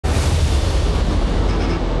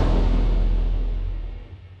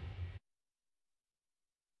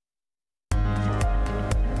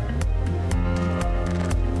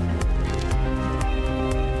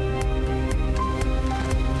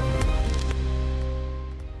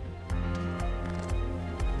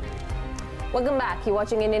Welcome back. You're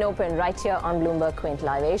watching Indian Open right here on BloombergQuint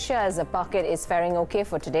Live. Asia as a pocket is faring okay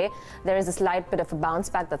for today. There is a slight bit of a bounce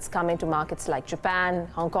back that's come into markets like Japan.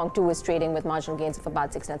 Hong Kong too is trading with marginal gains of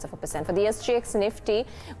about 0.6%. For the SGX Nifty,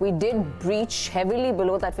 we did breach heavily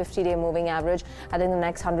below that 50-day moving average. I think the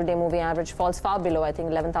next 100-day moving average falls far below, I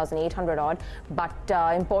think 11,800 odd. But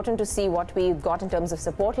important to see what we've got in terms of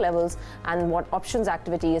support levels and what options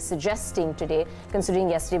activity is suggesting today, considering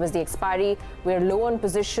yesterday was the expiry. We're low on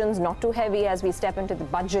positions, not too heavy as we step into the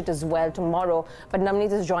budget as well tomorrow. But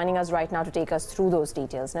Navneet is joining us right now to take us through those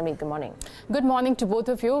details. Navneet, good morning. Good morning to both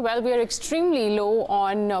of you. Well, we are extremely low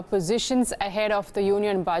on positions ahead of the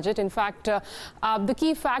union budget. In fact, the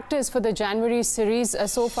key factors for the January series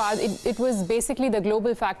so far, it was basically the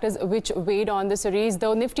global factors which weighed on the series.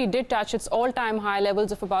 Though Nifty did touch its all-time high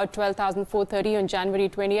levels of about 12,430 on January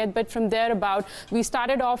 20th. But from there about, we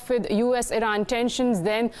started off with US-Iran tensions.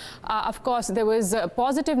 Then, of course, there was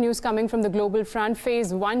positive news coming from the global front.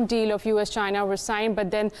 Phase 1 deal of US-China was signed, but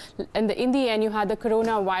then in the end you had the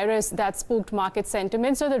coronavirus that spooked market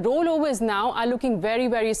sentiment. So the rollovers now are looking very,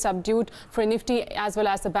 very subdued for Nifty as well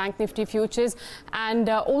as the Bank Nifty futures. And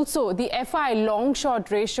also the FI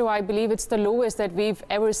long-short ratio, I believe it's the lowest that we've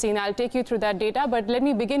ever seen. I'll take you through that data, but let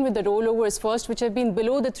me begin with the rollovers first, which have been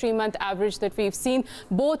below the 3-month average that we've seen,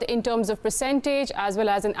 both in terms of percentage as well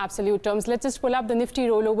as in absolute terms. Let's just pull up the Nifty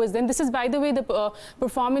rollovers. Then this is, by the way, the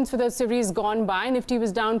performance for the series gone by. Nifty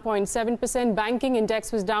was down 0.7%. Banking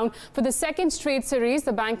index was down for the second straight series.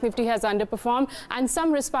 The Bank Nifty has underperformed, and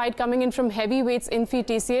some respite coming in from heavyweights. Infi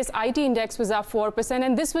TCS IT index was up 4%,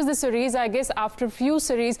 and this was the series, I guess, after a few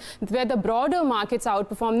series where the broader markets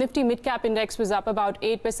outperformed. Nifty mid-cap index was up about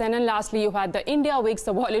 8%, and lastly you had the India Wix.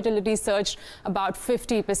 The volatility surged about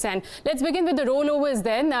 50%. Let's begin with the rollovers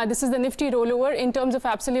then. This is the Nifty rollover in terms of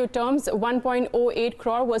absolute terms, 1.08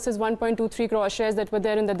 crore versus 1.23 crore shares that were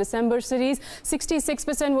there in the December series,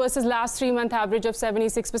 66% versus last 3-month average of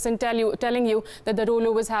 76%, telling you that the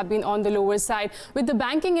rollovers have been on the lower side. With the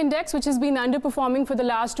banking index, which has been underperforming for the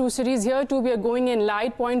last 2 series, here too we are going in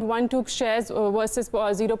light, 0.12 shares versus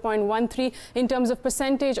 0.13. In terms of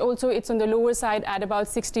percentage, also it's on the lower side at about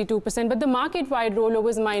 62%. But the market-wide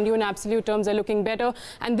rollovers, mind you, in absolute terms are looking better,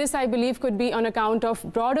 and this I believe could be on account of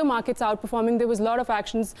broader markets outperforming. There was a lot of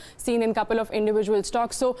actions seen in a couple of individual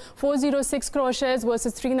stocks. So 406 crore shares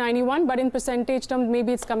versus 391, but in percentage terms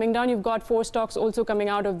maybe it's coming down. You've got 4 stocks also coming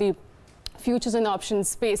out of the futures and options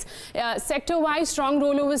space. Sector-wise, strong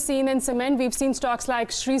rollovers seen in cement. We've seen stocks like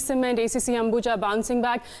Shree Cement, ACC Ambuja bouncing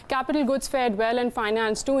back. Capital goods fared well, and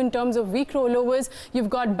finance too. In terms of weak rollovers, you've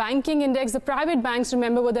got banking index. The private banks,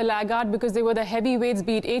 remember, were the laggard because they were the heavyweights,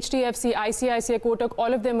 be it HDFC, ICICI, Kotak.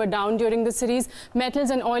 All of them were down during the series. Metals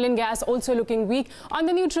and oil and gas also looking weak. On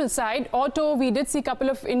the neutral side, auto, we did see a couple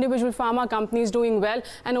of individual pharma companies doing well,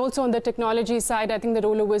 and also on the technology side, I think the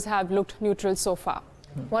rollovers have looked neutral so far.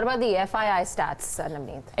 What about the FII stats,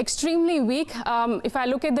 Navneet? Extremely weak. If I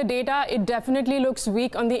look at the data, it definitely looks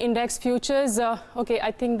weak on the index futures. Okay,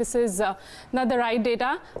 I think this is not the right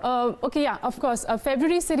data. Okay, yeah, of course.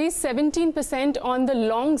 February series, 17% on the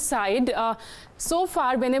long side. So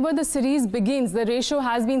far, whenever the series begins, the ratio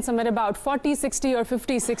has been somewhere about 40-60 or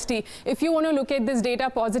 50-60. If you want to look at this data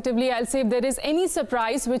positively, I'll say if there is any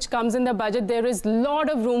surprise which comes in the budget, there is a lot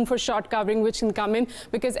of room for short covering which can come in,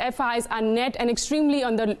 because FIs are net and extremely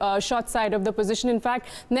on the short side of the position. In fact,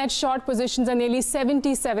 net short positions are nearly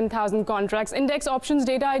 77,000 contracts. Index options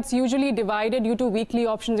data, it's usually divided due to weekly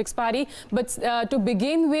options expiry. But to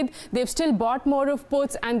begin with, they've still bought more of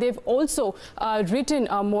puts, and they've also written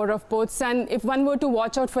more of puts. And if one were to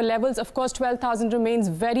watch out for levels, of course, 12,000 remains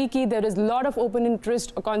very key. There is a lot of open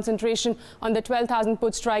interest or concentration on the 12,000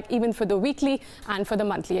 put strike, even for the weekly and for the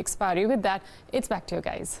monthly expiry. With that, it's back to you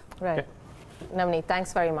guys. Right. Okay. Navneet,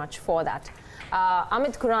 thanks very much for that.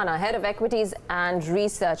 Amit Khurana, Head of Equities and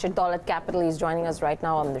Research at Dolat Capital, is joining us right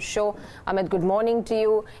now on the show. Amit, good morning to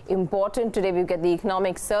you. Important today, we get the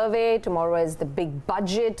economic survey. Tomorrow is the big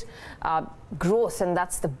budget growth, and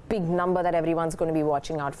that's the big number that everyone's going to be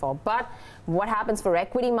watching out for. But what happens for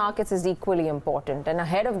equity markets is equally important. And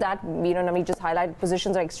ahead of that, you know, Navneet just highlighted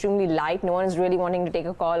positions are extremely light. No one is really wanting to take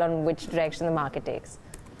a call on which direction the market takes.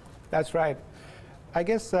 That's right. I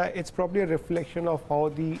guess it's probably a reflection of how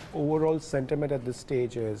the overall sentiment at this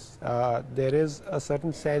stage is. There is a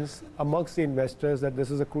certain sense amongst the investors that this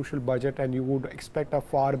is a crucial budget, and you would expect a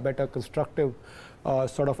far better constructive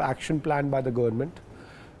sort of action plan by the government.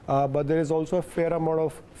 But there is also a fair amount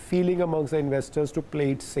of feeling amongst the investors to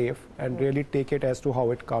play it safe and really take it as to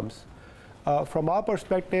how it comes. From our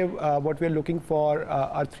perspective, what we're looking for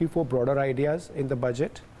are 3-4 broader ideas in the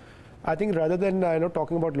budget. I think rather than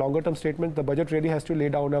talking about longer term statements, the budget really has to lay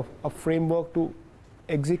down a framework to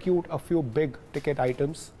execute a few big ticket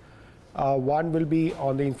items. One will be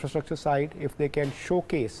on the infrastructure side, if they can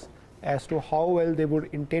showcase as to how well they would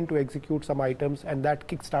intend to execute some items, and that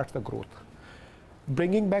kickstarts the growth.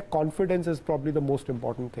 Bringing back confidence is probably the most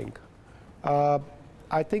important thing.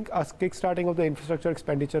 I think a kickstarting of the infrastructure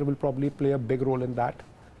expenditure will probably play a big role in that.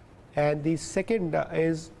 And the second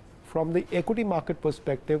is, from the equity market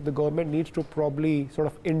perspective, the government needs to probably sort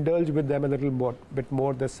of indulge with them a little bit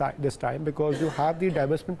more this time, because you have the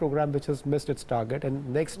divestment program which has missed its target,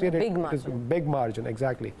 and next year it is big margin,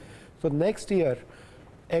 exactly. So next year,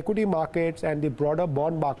 equity markets and the broader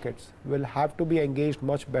bond markets will have to be engaged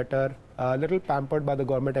much better, a little pampered by the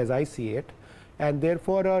government as I see it, and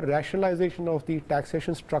therefore a rationalization of the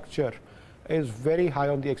taxation structure is very high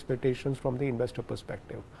on the expectations from the investor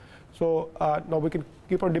perspective. So now we can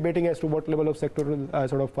keep on debating as to what level of sectoral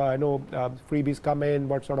freebies come in,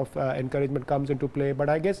 what sort of encouragement comes into play. But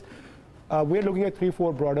I guess we're looking at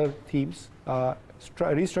 3-4 broader themes: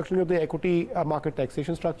 restructuring of the equity market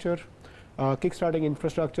taxation structure, kickstarting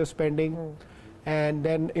infrastructure spending, and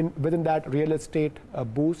then within that real estate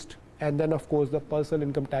boost, and then of course the personal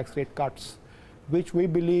income tax rate cuts, which we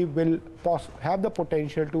believe will have the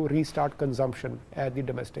potential to restart consumption at the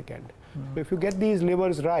domestic end. So if you get these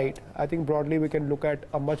levers right, I think broadly we can look at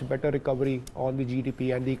a much better recovery on the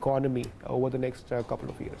GDP and the economy over the next couple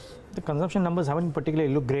of years. The consumption numbers haven't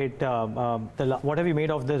particularly looked great. What have you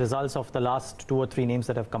made of the results of the last 2 or 3 names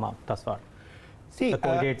that have come up thus far? See, the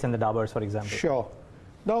Colgates and the Daburs, for example. Sure.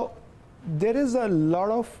 Now, there is a lot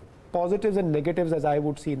of positives and negatives as I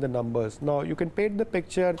would see in the numbers. Now, you can paint the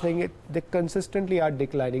picture saying they consistently are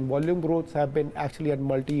declining. Volume growths have been actually at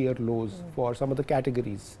multi-year lows for some of the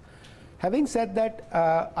categories. Having said that,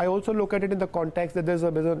 I also look at it in the context that there's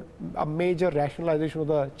a major rationalization of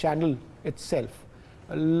the channel itself.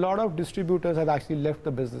 A lot of distributors have actually left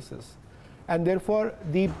the businesses, and therefore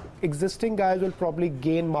the existing guys will probably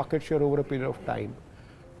gain market share over a period of time.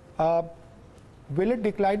 Will it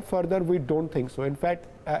decline further? We don't think so. In fact,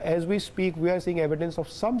 as we speak, we are seeing evidence of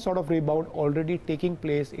some sort of rebound already taking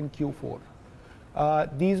place in Q4.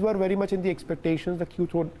 These were very much in the expectations, the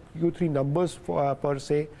Q3 numbers per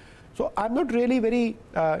se. So I'm not really very,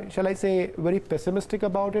 shall I say, very pessimistic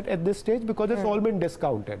about it at this stage, because it's all been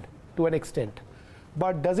discounted to an extent.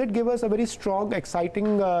 But does it give us a very strong,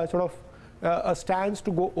 exciting sort of a stance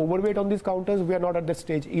to go overweight on these counters? We are not at this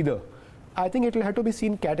stage either. I think it will have to be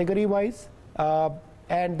seen category-wise,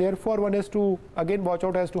 and therefore one has to again watch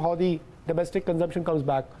out as to how the domestic consumption comes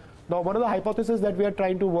back. Now, one of the hypotheses that we are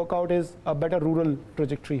trying to work out is a better rural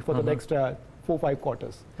trajectory for the next 4-5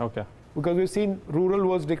 quarters. Okay. Because we've seen rural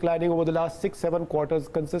was declining over the last 6-7 quarters,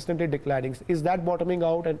 consistently declining. Is that bottoming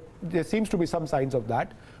out? And there seems to be some signs of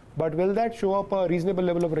that. But will that show up a reasonable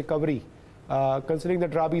level of recovery? Considering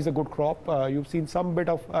that Rabi is a good crop, you've seen some bit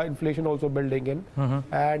of inflation also building in.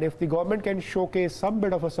 And if the government can showcase some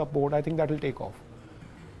bit of a support, I think that will take off.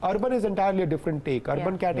 Urban is entirely a different take.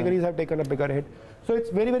 Urban categories have taken a bigger hit. So it's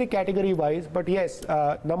very, very category wise. But yes,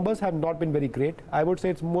 numbers have not been very great. I would say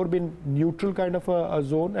it's more been neutral kind of a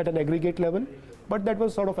zone at an aggregate level. But that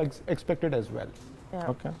was sort of expected as well. Yeah.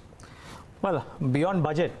 Okay. Well, beyond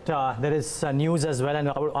budget, there is news as well,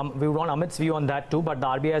 and we want Amit's view on that too. But the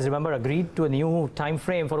RBI has, remember, agreed to a new time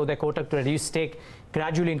frame for Uday Kotak to reduce stake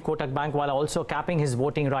gradually in Kotak Bank while also capping his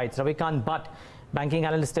voting rights. Ravikant Bhat, banking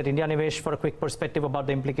analyst at India Nivesh, for a quick perspective about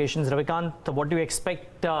the implications. Ravikant, what do you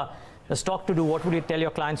expect the stock to do? What would you tell your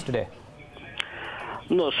clients today?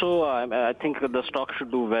 No, so I think the stock should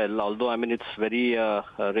do well, although I mean it's very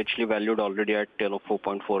richly valued already at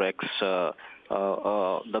 4.4x.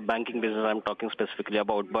 The banking business I'm talking specifically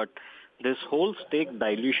about, but this whole stake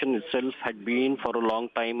dilution itself had been for a long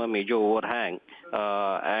time a major overhang,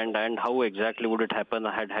 and how exactly would it happen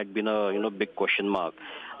had been a big question mark.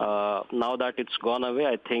 Now that it's gone away,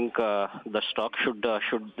 I think the stock there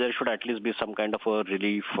should at least be some kind of a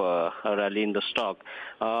relief rally in the stock.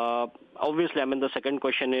 Obviously, I mean, the second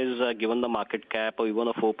question is, given the market cap or even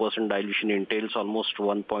a 4% dilution entails almost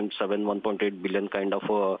 1.7, 1.8 billion kind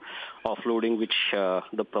of offloading, which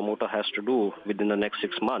the promoter has to do within the next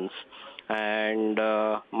 6 months. And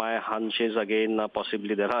my hunch is, again,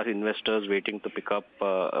 possibly there are investors waiting to pick up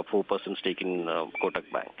a 4% stake in Kotak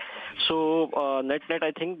Bank. So net,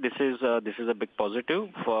 I think this is a big positive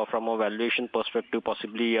from a valuation perspective.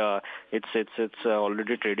 Possibly it's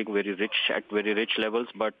already trading very rich levels,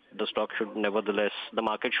 but the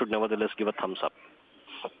market should nevertheless give a thumbs up.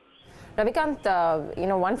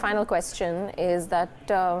 Ravikant, one final question is that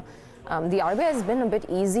the RBI has been a bit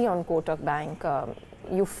easy on Kotak Bank.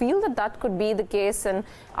 you feel that that could be the case, and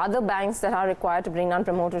other banks that are required to bring down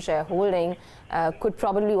promoter shareholding could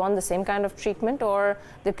probably want the same kind of treatment, or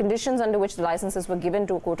the conditions under which the licenses were given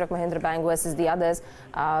to Kotak Mahindra Bank versus the others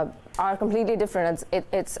are completely different.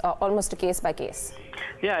 It's almost a case by case.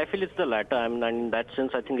 Yeah, I feel it's the latter. I mean, and in that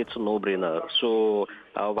sense, I think it's a no-brainer. So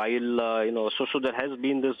while so there has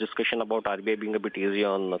been this discussion about RBI being a bit easy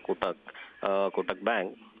on Kotak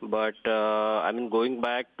Bank, but I mean, going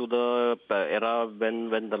back to the era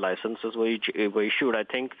when the licenses were issued, I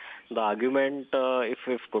think the argument,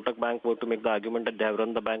 if Kotak Bank were to make the argument that they have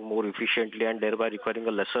run the bank more efficiently and thereby requiring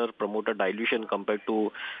a lesser promoter dilution compared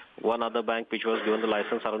to one other bank which was given the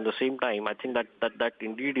license around the same time, I think that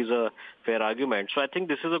indeed is a fair argument. So I think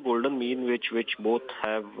this is a golden mean which both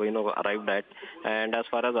have arrived at. And as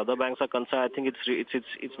far as other banks are concerned, I think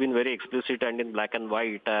it's been very explicit and in black and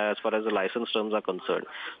white as far as the license terms are concerned.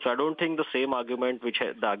 So I don't think the same argument which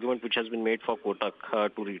has been made for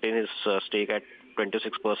Kotak to retain his stake at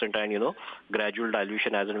 26% and gradual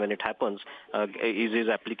dilution as and when it happens is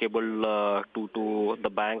applicable to the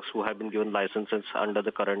banks who have been given licenses under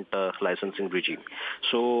the current licensing regime.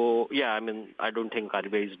 So yeah, I mean, I don't think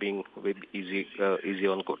RBI is being easy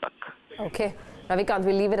on Kotak. Okay. Ravikant,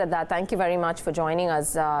 we'll leave it at that. Thank you very much for joining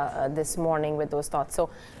us this morning with those thoughts. So,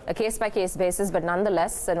 a case-by-case basis, but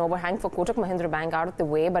nonetheless, an overhang for Kotak Mahindra Bank out of the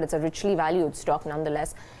way, but it's a richly valued stock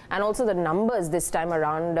nonetheless. And also the numbers this time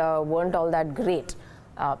around weren't all that great.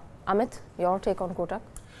 Amit, your take on Kotak?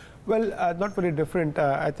 Well, not very different.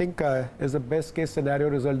 I think is the best case scenario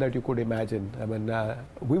result that you could imagine. I mean,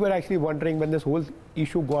 we were actually wondering when this whole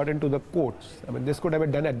issue got into the courts. I mean, this could have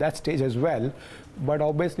been done at that stage as well. But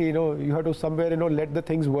obviously, you have to somewhere, let the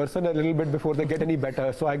things worsen a little bit before they get any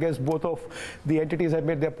better. So I guess both of the entities have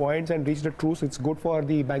made their points and reached a truce. It's good for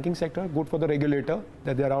the banking sector, good for the regulator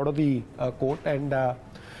that they're out of the court. And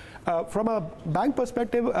from a bank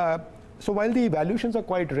perspective, so while the valuations are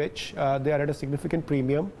quite rich, they are at a significant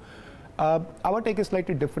premium. Our take is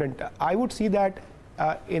slightly different. I would see that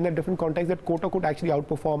in a different context that Kotak could actually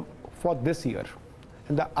outperform for this year.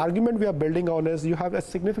 And the argument we are building on is you have a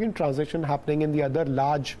significant transaction happening in the other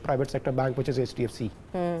large private sector bank, which is HDFC.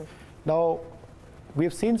 Now,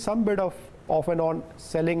 we've seen some bit of off and on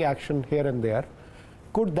selling action here and there.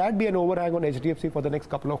 Could that be an overhang on HDFC for the next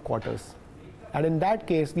couple of quarters? And in that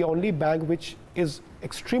case, the only bank which is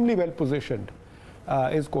extremely well positioned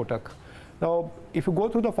is Kotak. Now, if you go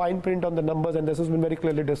through the fine print on the numbers, and this has been very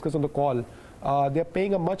clearly discussed on the call, they're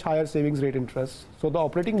paying a much higher savings rate interest. So the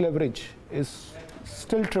operating leverage is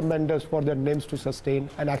still tremendous for their NIMs to sustain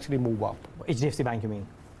and actually move up. HDFC Bank, you mean?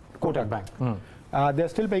 Kotak Bank. They're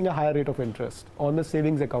still paying a higher rate of interest on the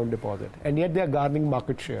savings account deposit, and yet they're garnering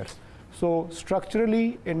market share. So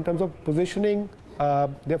structurally, in terms of positioning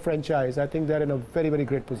their franchise, I think they're in a very, very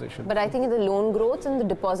great position. But I think the loan growth and the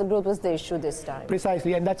deposit growth was the issue this time.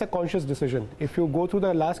 Precisely, and that's a conscious decision. If you go through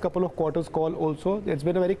the last couple of quarters call also, it's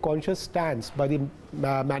been a very conscious stance by the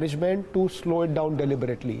management to slow it down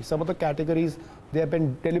deliberately. Some of the categories they have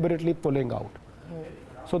been deliberately pulling out.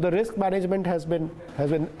 So the risk management has been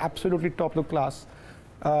absolutely top of the class.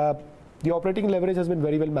 The operating leverage has been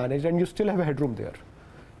very well managed, and you still have a headroom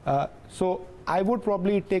there. So I would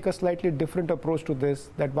probably take a slightly different approach to this,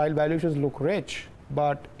 that while valuations look rich,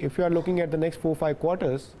 but if you are looking at the next 4 or 5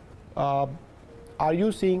 quarters, are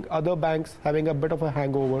you seeing other banks having a bit of a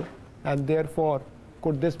hangover, and therefore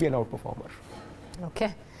could this be an outperformer?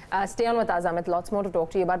 Okay. Stay on with us, Amit. Lots more to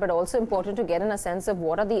talk to you about, but also important to get in a sense of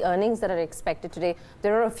what are the earnings that are expected today.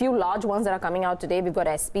 There are a few large ones that are coming out today. We've got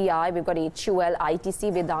SBI, we've got HUL,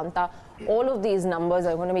 ITC, Vedanta. All of these numbers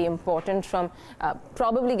are going to be important from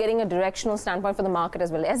probably getting a directional standpoint for the market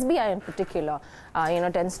as well. SBI in particular,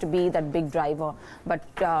 tends to be that big driver. But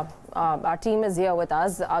our team is here with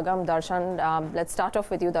us. Agam, Darshan, let's start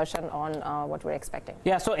off with you, Darshan, on what we're expecting.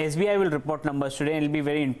 Yeah, so SBI will report numbers today, and it'll be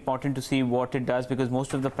very important to see what it does because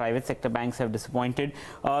most of the private sector banks have disappointed.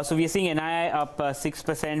 So we are seeing NII up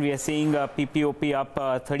 6%, we are seeing PPOP up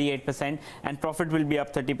 38%, and profit will be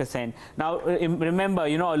up 30%. Now, remember,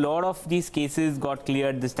 a lot of these cases got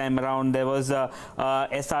cleared this time around. There was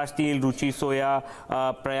SR Steel, Ruchi Soya,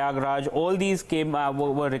 Prayagraj, all these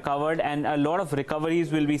were recovered, and a lot of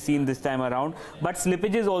recoveries will be seen this time around. But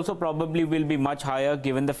slippages also probably will be much higher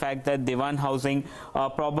given the fact that Dewan Housing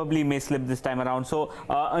probably may slip this time around. So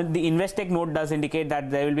the Investec note does indicate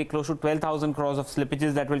that there will be close to 12,000 crores of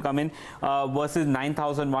slippages that will come in versus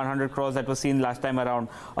 9,100 crores that was seen last time around.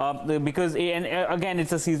 Because again,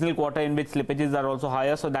 it's a seasonal quarter in which slippages are also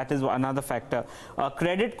higher, so that is another factor.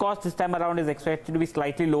 Credit cost this time around is expected to be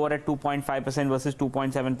slightly lower at 2.5% versus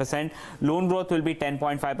 2.7%. Loan growth will be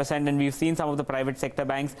 10.5%, and we've seen some of the private sector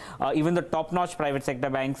banks, even the top-notch private sector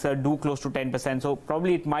banks, do close to 10%. So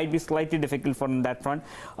probably it might be slightly difficult from that front.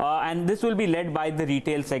 And this will be led by the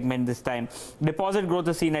retail segment this time. Deposit growth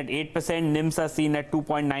is seen at 8%. NIMs are seen at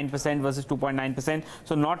 2.9% versus 2.9%.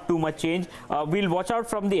 So not too much change. We'll watch out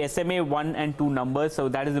from the SMA 1 and 2 numbers. So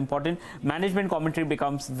that is important. Management commentary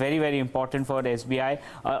becomes very, very important for SBI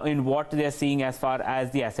in what they're seeing as far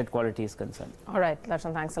as the asset quality is concerned. All right,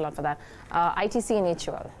 Larshan, thanks a lot for that. ITC and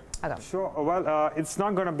HUL. Sure. Well, it's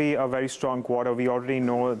not going to be a very strong quarter. We already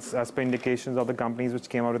know, as per indications of the companies which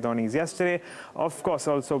came out with earnings yesterday. Of course,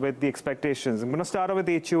 also with the expectations. I'm going to start off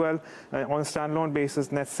with HUL. On a standalone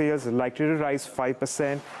basis, net sales likely to rise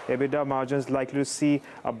 5%. EBITDA margins likely to see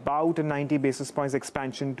about a 90 basis points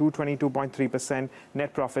expansion to 22.3%.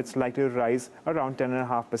 Net profits likely to rise around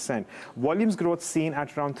 10.5%. Volumes growth seen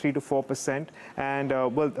at around 3 to 4%. And,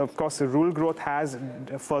 well, of course, the rural growth has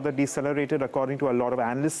further decelerated according to a lot of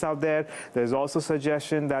analysts out there. There's also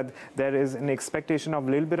suggestion that there is an expectation of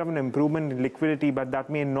a little bit of an improvement in liquidity, but that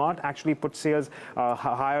may not actually put sales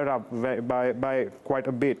higher up by quite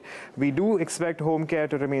a bit. We do expect home care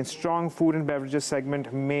to remain strong. Food and beverages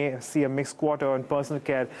segment may see a mixed quarter, and personal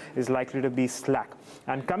care is likely to be slack.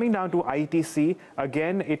 And coming down to ITC,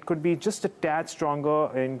 again, it could be just a tad stronger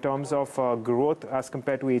in terms of growth as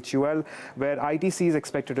compared to HUL, where ITC is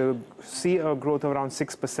expected to see a growth of around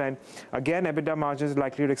 6%. Again, EBITDA margins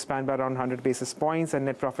likely to expand by around 100 basis points, and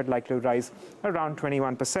net profit likely to rise around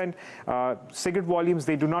 21%. Cigarette volumes,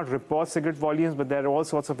 they do not report cigarette volumes, but there are all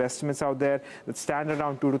sorts of estimates out there that stand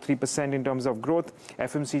around 2 to 3% in terms of growth.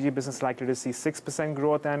 FMCG business likely to see 6%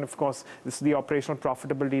 growth, and of course, this is the operational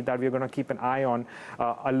profitability that we're going to keep an eye on,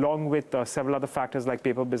 along with several other factors like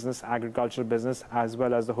paper business, agricultural business, as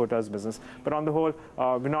well as the hotels business. But on the whole,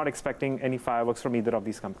 we're not expecting any fireworks from either of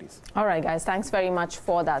these companies. All right, guys, thanks very much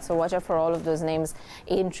for that. So watch out for all of those names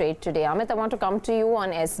in trade today. Amit, I want to come to you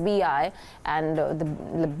on SBI and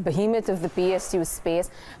the behemoth of the PSU space.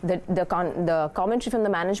 The commentary from the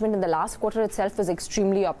management in the last quarter itself was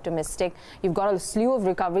extremely optimistic. You've got a slew of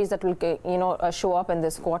recoveries that will, show up in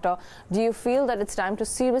this quarter. Do you feel that it's time to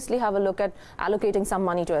seriously have a look at allocating some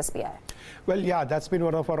money to SBI? Well, yeah, that's been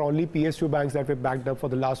one of our only PSU banks that we've backed up for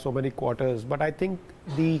the last so many quarters. But I think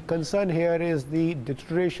the concern here is the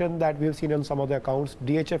deterioration that we've seen on some of the accounts,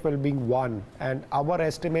 DHFL being one. And our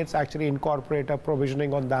estimates actually incorporate a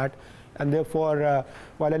provisioning on that. And therefore,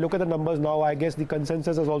 while I look at the numbers now, I guess the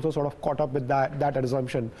consensus has also sort of caught up with that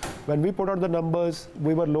assumption. When we put out the numbers,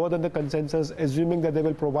 we were lower than the consensus, assuming that they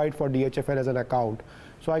will provide for DHFL as an account.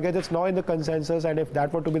 So I guess it's now in the consensus, and if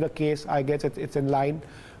that were to be the case, I guess it's in line.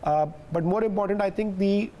 But more important, I think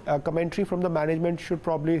the commentary from the management should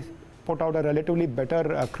probably put out a relatively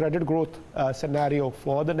better credit growth scenario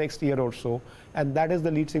for the next year or so. And that is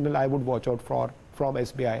the lead signal I would watch out for from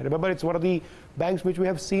SBI. Remember, it's one of the banks which we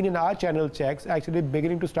have seen in our channel checks actually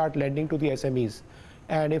beginning to start lending to the SMEs.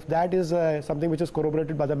 And if that is something which is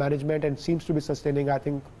corroborated by the management and seems to be sustaining, I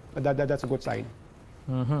think that's a good sign.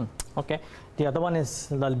 Mm-hmm. Okay. The other one is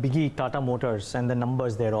the biggie Tata Motors and the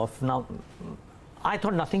numbers thereof. Now, I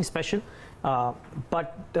thought nothing special,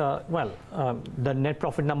 but the net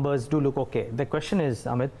profit numbers do look okay. The question is,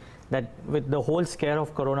 Amit, that with the whole scare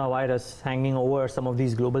of coronavirus hanging over some of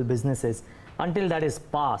these global businesses, until that is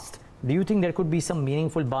passed, do you think there could be some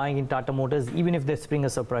meaningful buying in Tata Motors, even if they spring a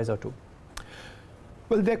surprise or two?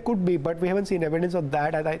 Well, there could be, but we haven't seen evidence of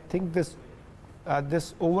that, and I think this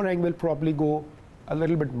overhang will probably go a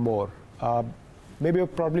little bit more. Maybe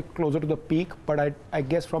probably closer to the peak, but I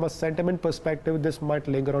guess from a sentiment perspective, this might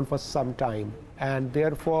linger on for some time. And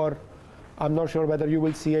therefore, I'm not sure whether you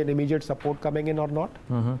will see an immediate support coming in or not.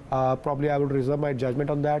 Mm-hmm. Probably I would reserve my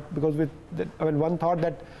judgment on that, because one thought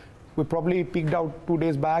that we probably peaked out 2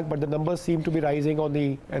 days back, but the numbers seem to be rising on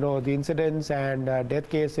the the incidents and death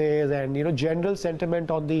cases and general sentiment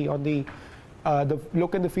on the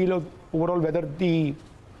look and the feel of overall whether the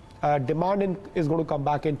demand is going to come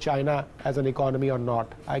back in China as an economy or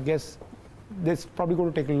not. I guess this is probably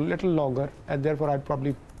going to take a little longer, and therefore I'd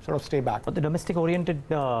probably sort of stay back. But the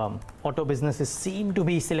domestic-oriented auto businesses seem to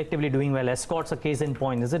be selectively doing well. Escort's a case in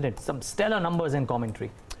point, isn't it? Some stellar numbers and commentary.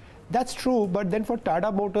 That's true, but then for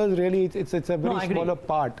Tata Motors, really, it's a very smaller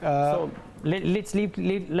part. So let's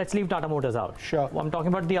leave Tata Motors out. Sure. I'm talking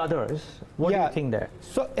about the others. What do you think there?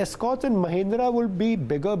 So Escorts and Mahindra will be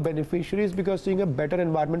bigger beneficiaries because seeing a better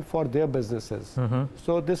environment for their businesses.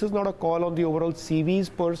 So this is not a call on the overall CVs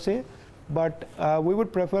per se, but we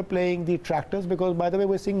would prefer playing the tractors because, by the way,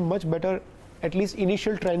 we're seeing much better, at least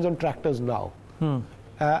initial trends on tractors now.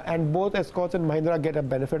 And both Escorts and Mahindra get a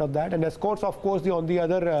benefit of that. And Escorts, of course, the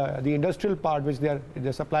industrial part, which they're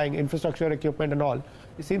supplying infrastructure, equipment and all,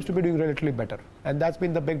 it seems to be doing relatively better. And that's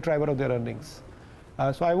been the big driver of their earnings.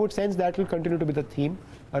 So I would sense that will continue to be the theme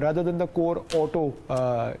rather than the core auto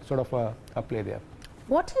sort of a play there.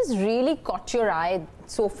 What has really caught your eye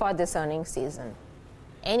so far this earnings season?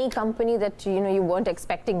 Any company that you weren't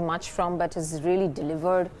expecting much from but has really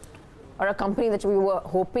delivered? Or a company that we were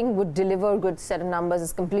hoping would deliver a good set of numbers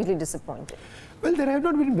is completely disappointed? Well, there have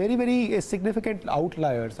not been very significant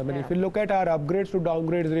outliers. I mean, if you look at our upgrades to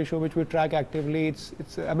downgrades ratio, which we track actively,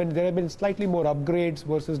 I mean, there have been slightly more upgrades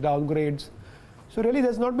versus downgrades. So really,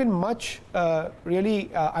 there's not been much either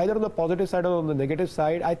on the positive side or on the negative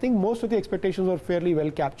side. I think most of the expectations were fairly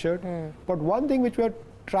well captured. But one thing which we are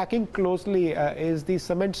tracking closely is the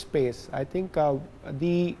cement space. I think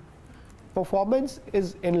the performance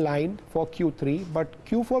is in line for Q3, but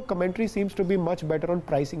Q4 commentary seems to be much better on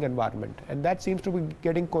pricing environment, and that seems to be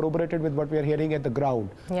getting corroborated with what we are hearing at the ground.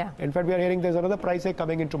 In fact, we are hearing there's another price hike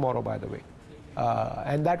coming in tomorrow, by the way,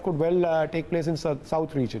 and that could well take place in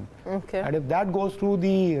south region. And if that goes through,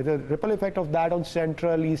 the ripple effect of that on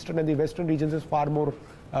central, eastern and the western regions is far more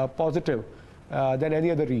positive than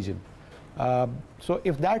any other region. So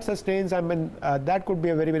if that sustains, I mean, that could be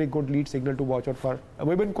a very good lead signal to watch out for.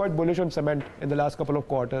 We've been quite bullish on cement in the last couple of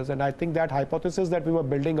quarters, and I think that hypothesis that we were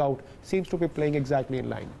building out seems to be playing exactly in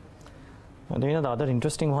line. And the other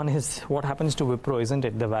interesting one is what happens to Wipro, isn't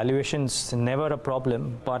it? The valuation's never a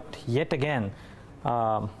problem, but yet again,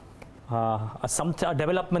 a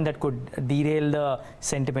development that could derail the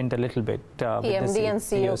sentiment a little bit. The MD and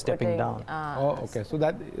CEO stepping down. Okay. So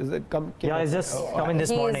that is it. It's just coming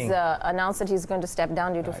this morning. He's announced that he's going to step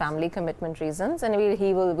down due to family commitment reasons, and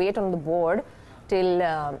he will wait on the board till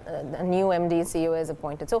a new MD and CEO is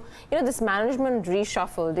appointed. So this management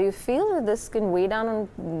reshuffle. Do you feel that this can weigh down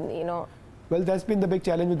on Well, that's been the big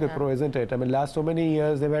challenge with Wipro, isn't it? I mean, last so many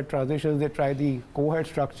years they've had transitions. They tried the co-head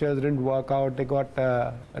structures, didn't work out. They got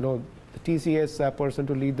the TCS person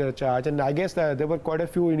to lead the charge, and I guess there were quite a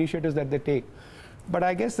few initiatives that they take. But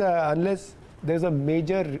I guess unless there's a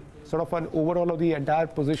major sort of an overhaul of the entire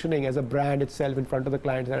positioning as a brand itself in front of the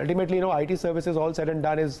clients, and ultimately, IT services all said and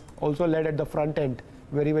done is also led at the front end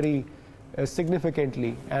very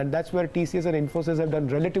significantly, and that's where TCS and Infosys have done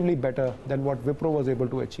relatively better than what Wipro was able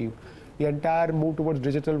to achieve. The entire move towards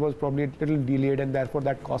digital was probably a little delayed, and therefore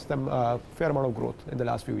that cost them a fair amount of growth in the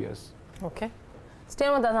last few years. Okay. Stay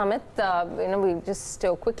with us, Amit. We just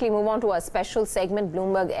quickly move on to our special segment,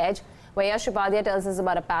 Bloomberg Edge, where Yash Upadhyay tells us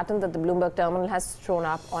about a pattern that the Bloomberg terminal has thrown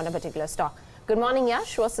up on a particular stock. Good morning,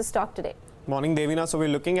 Yash. What's the stock today? Morning, Devina. So we're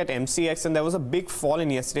looking at MCX, and there was a big fall in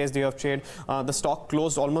yesterday's day of trade. The stock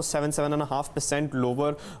closed almost 7.5%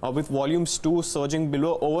 lower, with volumes too surging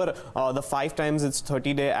below over the 5 times its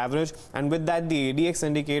 30-day average. And with that, the ADX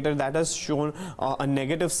indicator that has shown a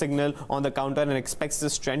negative signal on the counter and expects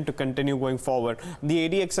this trend to continue going forward. The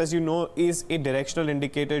ADX, as you know, is a directional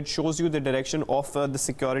indicator. It shows you the direction of the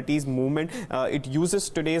securities movement. It uses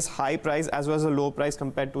today's high price as well as a low price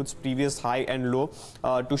compared to its previous high and low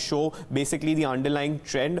to show basically the underlying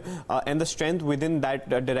trend and the strength within that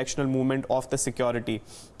directional movement of the security.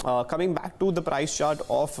 Coming back to the price chart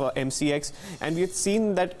of MCX, and we have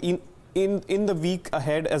seen that in the week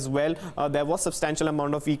ahead as well, there was substantial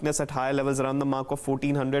amount of weakness at higher levels around the mark of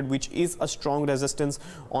 1400, which is a strong resistance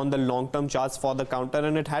on the long-term charts for the counter,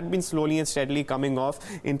 and it had been slowly and steadily coming off.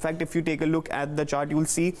 In fact, if you take a look at the chart, you will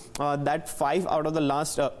see that 4 out of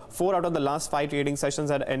the last 5 trading sessions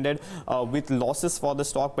had ended with losses for the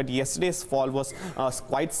stock, but yesterday's fall was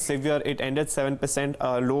quite severe. It ended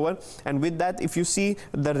 7% lower, and with that, if you see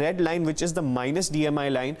the red line, which is the minus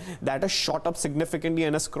DMI line, that has shot up significantly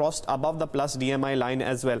and has crossed above the plus DMI line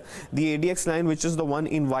as well. The ADX line, which is the one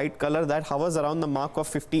in white color, that hovers around the mark of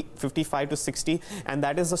 55 to 60, and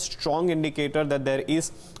that is a strong indicator that there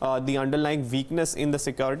is the underlying weakness in the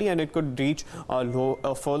security, and it could reach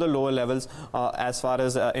further lower levels as far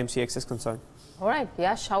as MCX is concerned. All right,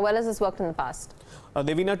 Yash, how well has this worked in the past?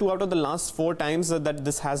 Devina, 2 out of the last 4 times that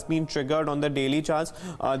this has been triggered on the daily charts,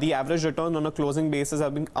 the average return on a closing basis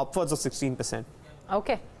have been upwards of 16%.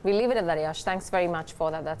 Okay, we leave it at that, Yash. Thanks very much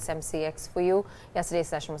for that. That's MCX for you. Yesterday's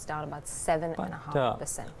session was down about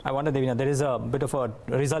 7.5%. I wonder, Devina, there is a bit of a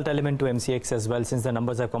result element to MCX as well, since the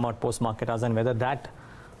numbers have come out post-market hours, and whether that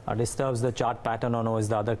disturbs the chart pattern or no is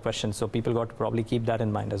the other question. So people got to probably keep that in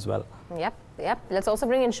mind as well. Yep. Let's also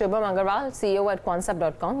bring in Shubham Agarwal, CEO at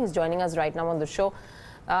Quantsapp.com. He's joining us right now on the show.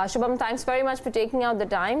 Shubham, thanks very much for taking out the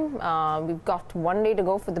time. We've got 1 day to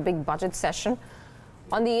go for the big budget session.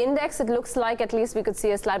 On the index, it looks like at least we could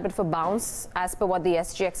see a slight bit of a bounce as per what the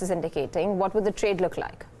SGX is indicating. What would the trade look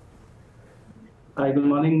like? Hi, good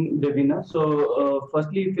morning, Devina. So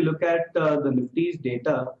firstly, if you look at the Nifty's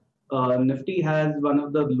data, Nifty has one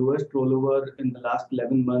of the lowest rollover in the last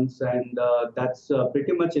 11 months, and that's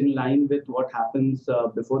pretty much in line with what happens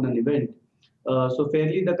before an event. So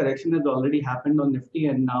fairly, the correction has already happened on Nifty,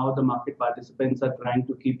 and now the market participants are trying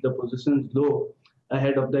to keep the positions low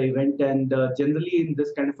ahead of the event. And generally, in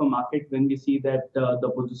this kind of a market, when we see that the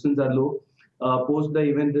positions are low, post the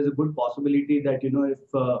event, there's a good possibility that,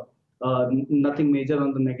 if nothing major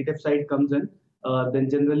on the negative side comes in, then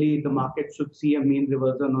generally the market should see a mean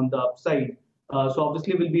reversion on the upside. So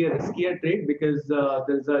obviously, it will be a riskier trade because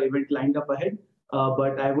there's an event lined up ahead.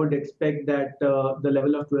 But I would expect that the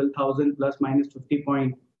level of 12,000 plus minus 50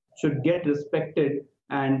 points should get respected,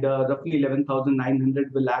 and roughly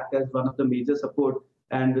 11,900 will act as one of the major support,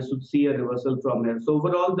 and we should see a reversal from here. So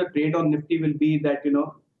overall, the trade on Nifty will be that,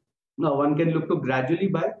 one can look to gradually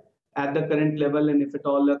buy at the current level, and if at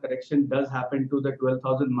all a correction does happen to the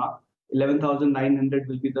 12,000 mark, 11,900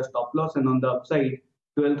 will be the stop loss, and on the upside,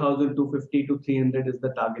 12,250 to 300 is the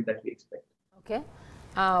target that we expect. Okay.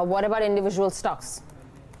 What about individual stocks?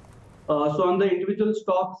 So on the individual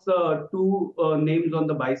stocks, two names on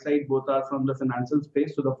the buy side, both are from the financial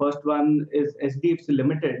space. So the first one is SDFC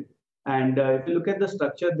Limited. And if you look at the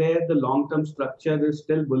structure there, the long-term structure is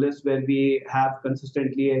still bullish, where we have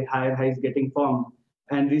consistently higher highs getting formed.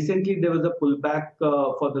 And recently there was a pullback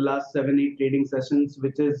for the last 7-8 trading sessions,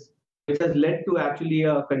 which has led to actually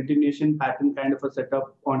a continuation pattern kind of a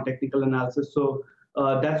setup on technical analysis. So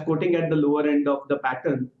that's quoting at the lower end of the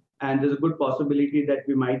pattern, and there's a good possibility that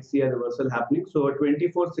we might see a reversal happening. So a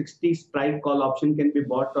 2460 strike call option can be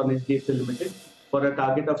bought on SDFC Limited for a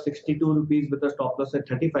target of 62 rupees with a stop loss at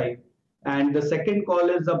 35. And the second call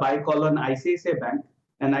is a buy call on ICICI Bank.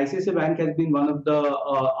 And ICICI Bank has been one of the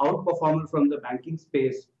outperformers from the banking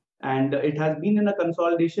space. And it has been in a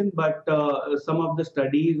consolidation, but some of the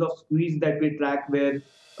studies of squeeze that we track where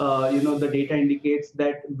the data indicates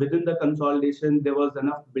that within the consolidation, there was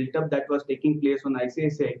enough built-up that was taking place on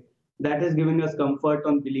ICICI. That is giving us comfort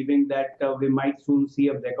on believing that we might soon see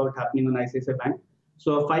a breakout happening on ICICI Bank.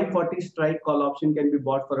 So a 540 strike call option can be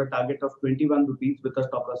bought for a target of 21 rupees with a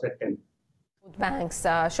stop loss at 10. Thanks.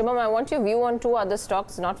 Shubham, I want your view on two other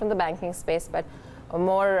stocks, not from the banking space, but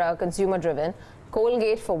more consumer-driven.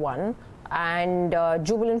 Colgate for one, and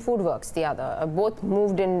Jubilant FoodWorks the other. Both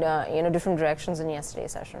moved in different directions in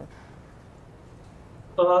yesterday's session.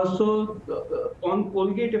 On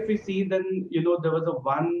Colgate, if we see, then there was a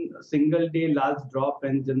one single day large drop,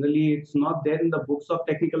 and generally it's not there in the books of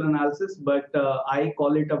technical analysis, but I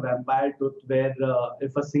call it a vampire tooth, where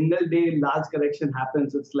if a single day large correction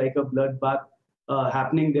happens, it's like a bloodbath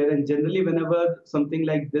happening there. And generally, whenever something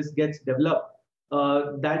like this gets developed,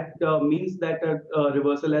 that means that a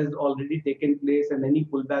reversal has already taken place, and any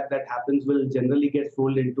pullback that happens will generally get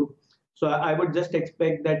sold into. So I would just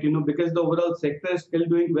expect that, because the overall sector is still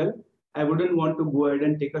doing well, I wouldn't want to go ahead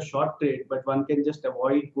and take a short trade, but one can just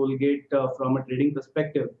avoid Colgate from a trading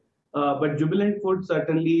perspective. But Jubilant Food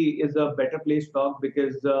certainly is a better place stock,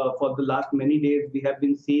 because for the last many days, we have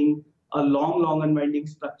been seeing a long unwinding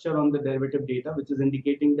structure on the derivative data, which is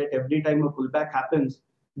indicating that every time a pullback happens,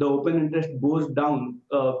 the open interest goes down,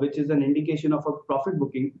 which is an indication of a profit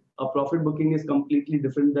booking. A profit booking is completely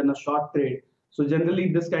different than a short trade. So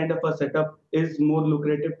generally, this kind of a setup is more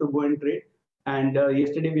lucrative to go and trade. And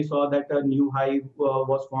yesterday, we saw that a new high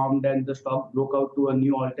was formed, and the stock broke out to a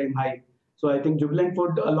new all-time high. So I think Jubilant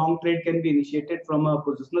Food, a long trade can be initiated from a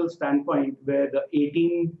positional standpoint, where the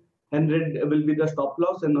 1800 will be the stop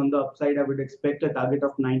loss, and on the upside, I would expect a target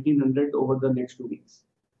of 1900 over the next 2 weeks.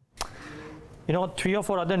 3 or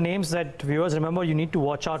 4 other names that viewers remember you need to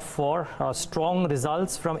watch out for. Strong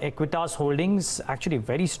results from Equities Holdings, actually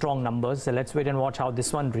very strong numbers. So let's wait and watch how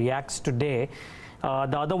this one reacts today.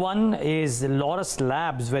 The other one is Laurus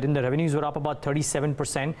Labs, wherein the revenues were up about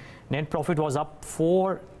 37%. Net profit was up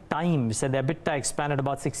 4 times, and the EBITDA expanded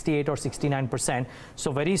about 68 or 69%.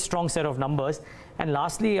 So very strong set of numbers. And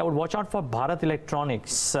lastly, I would watch out for Bharat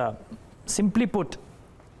Electronics. Simply put,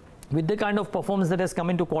 with the kind of performance that has come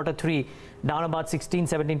into Q3, down about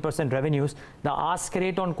 16-17% revenues. The ask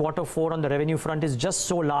rate on Q4 on the revenue front is just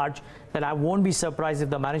so large that I won't be surprised if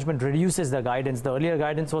the management reduces the guidance. The earlier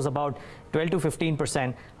guidance was about 12 to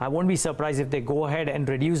 15%. I won't be surprised if they go ahead and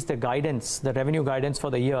reduce the guidance, the revenue guidance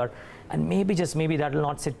for the year, and maybe, just maybe, that will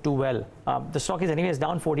not sit too well. The stock is anyways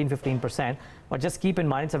down 14-15%, but just keep in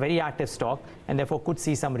mind it's a very active stock and therefore could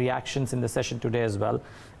see some reactions in the session today as well.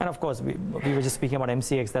 And of course, we were just speaking about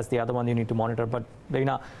MCX, that's the other one you need to monitor. But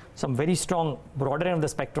some very strong broader end of the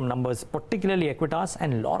spectrum numbers, particularly Equities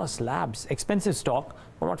and Laurus Labs, expensive stock,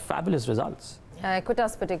 but what fabulous results.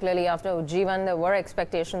 Equities, particularly after Ujjivan, there were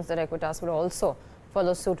expectations that Equities would also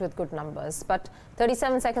follow suit with good numbers. But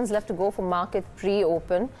 37 seconds left to go for market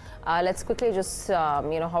pre-open. Let's quickly just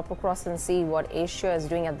hop across and see what Asia is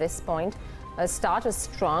doing at this point. Start is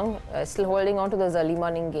strong, still holding on to those early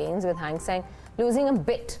morning gains, with Hang Seng losing a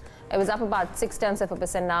bit. It was up about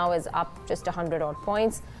 0.6%, now is up just 100 odd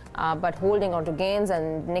points, but holding on to gains.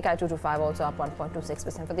 And Nikkei 225 also up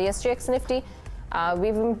 1.26%. For the SGX Nifty,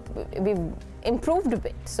 we've improved a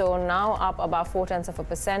bit, so now up about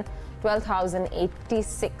 0.4%,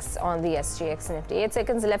 12,086 on the SGX Nifty. 8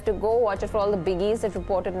 seconds left to go. Watch it for all the biggies that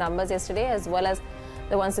reported numbers yesterday, as well as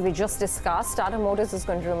the ones that we just discussed. Tata Motors is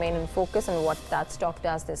going to remain in focus on what that stock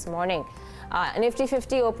does this morning. Nifty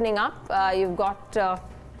 50 opening up, you've got a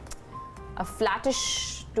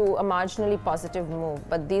flattish to a marginally positive move,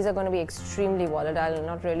 but these are going to be extremely volatile.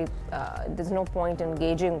 Not really, there's no point in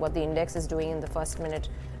gauging what the index is doing in the first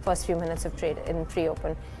few minutes of trade in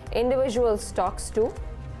pre-open. Individual stocks too.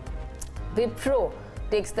 Wipro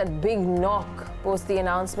takes that big knock post the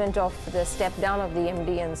announcement of the step down of the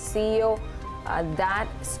MD and CEO. That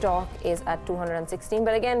stock is at 216,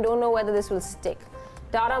 but again, don't know whether this will stick.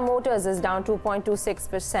 Tata Motors is down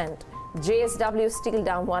 2.26%. JSW Steel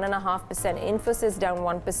down 1.5%. Infosys down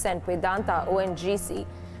 1%. Vedanta, ONGC,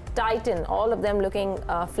 Titan, all of them looking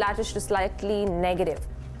flattish to slightly negative.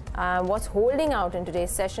 What's holding out in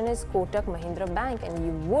today's session is Kotak Mahindra Bank, and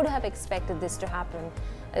you would have expected this to happen.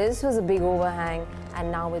 This was a big overhang,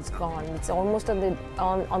 and now it's gone. It's almost on the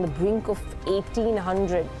brink of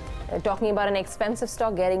 1800. Talking about an expensive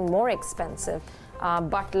stock getting more expensive.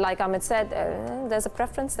 But like Amit said, there's a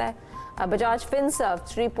preference there. Bajaj Finserv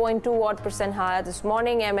 3.2% higher this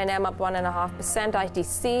morning. M&M up 1.5%.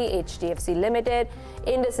 ITC, HDFC Limited,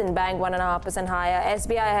 IndusInd Bank 1.5% higher.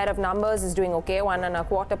 SBI ahead of numbers is doing okay,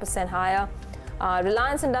 1.25% higher.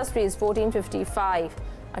 Reliance Industries 14.55.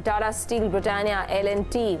 Tata Steel, Britannia,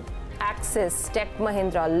 L&T, Axis, Tech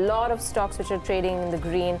Mahindra. A lot of stocks which are trading in the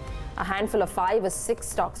green. A handful of 5 or 6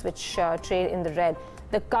 stocks which trade in the red.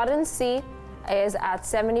 The currency is at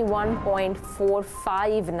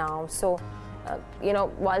 71.45 now. So,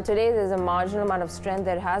 while today there's a marginal amount of strength,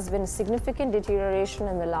 there has been significant deterioration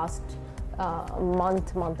in the last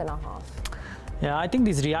month and a half. Yeah, I think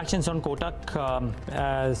these reactions on Kotak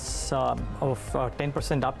as of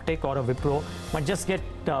 10% uptake or a Wipro might just get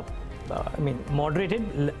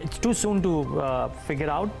moderated. It's too soon to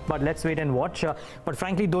figure out, but let's wait and watch. But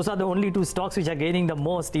frankly, those are the only 2 stocks which are gaining the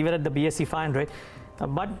most, even at the BSE 500.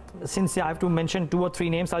 But since I have to mention 2 or 3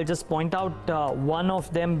 names, I'll just point out one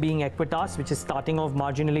of them being Equities, which is starting off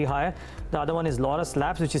marginally higher. The other one is Laurus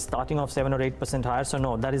Labs, which is starting off 7 or 8% higher. So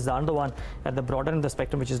no, that is the other one at the broader end of the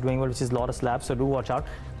spectrum, which is doing well, which is Laurus Labs. So do watch out.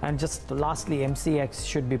 And just lastly, MCX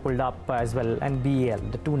should be pulled up as well, and BEL,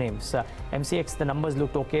 the 2 names. MCX, the numbers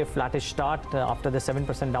looked okay, flattish start after the 7%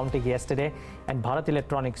 downtick yesterday. And Bharat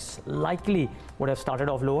Electronics likely would have started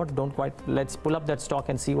off lower. Don't quite. Let's pull up that stock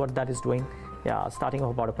and see what that is doing. Yeah, starting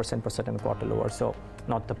off about a percent and a quarter lower, so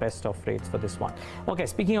not the best of rates for this one. Okay,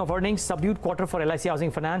 speaking of earnings, subdued quarter for LIC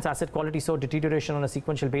Housing Finance. Asset quality saw deterioration on a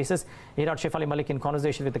sequential basis. Here are Shefali Malik in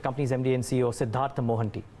conversation with the company's MD and CEO, Siddhartha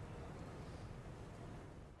Mohanty.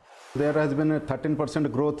 There has been a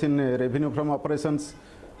 13% growth in revenue from operations.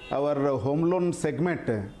 Our home loan segment,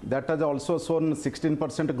 that has also shown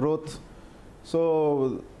 16% growth.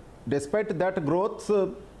 So despite that growth,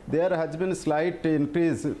 there has been a slight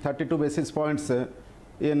increase, 32 basis points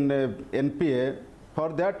in NPA. For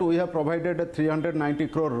that, we have provided 390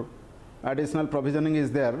 crore additional provisioning is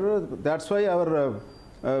there. That's why our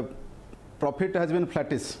profit has been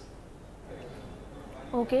flattish.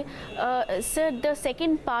 Okay. Sir, the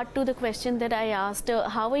second part to the question that I asked,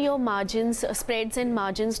 how are your margins, spreads and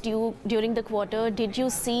margins during the quarter? Did you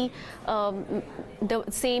see the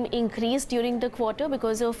same increase during the quarter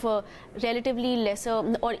because of relatively lesser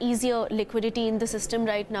or easier liquidity in the system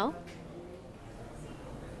right now?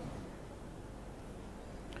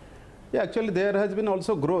 Yeah, actually there has been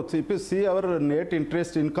also growth. If you see our net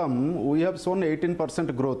interest income, we have shown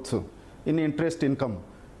 18% growth in interest income.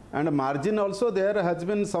 And margin also there has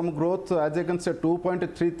been some growth as against a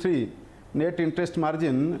 2.33 net interest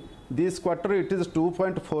margin. This quarter it is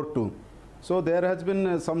 2.42. So there has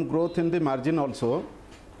been some growth in the margin also.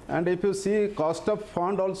 And if you see cost of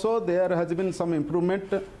fund also, there has been some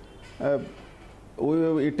improvement.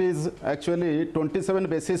 It is actually 27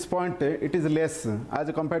 basis point, it is less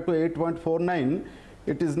as compared to 8.49.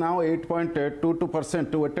 It is now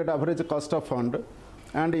 8.22% weighted average cost of fund.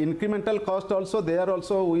 And incremental cost also, there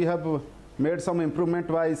also we have made some improvement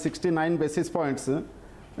by 69 basis points.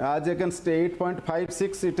 As against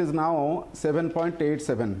 8.56, it is now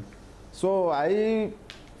 7.87. So I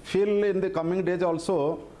feel in the coming days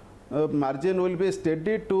also, margin will be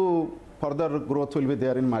steady to further growth will be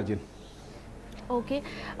there in margin. Okay.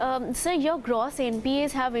 Sir, your gross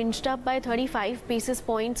NPAs have inched up by 35 basis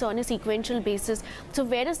points on a sequential basis. So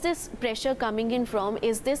where is this pressure coming in from?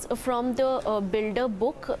 Is this from the builder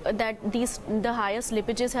book that the higher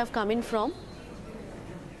slippages have come in from?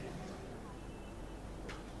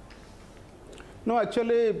 No,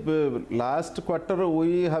 actually, last quarter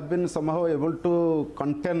we have been somehow able to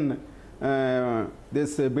contain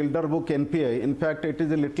this builder book NPA. In fact, it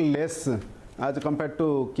is a little less as compared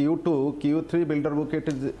to Q2, Q3 builder book it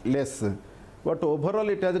is less. But overall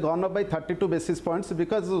it has gone up by 32 basis points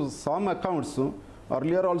because some accounts,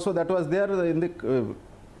 earlier also that was there in the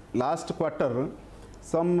last quarter,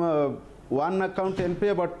 some one account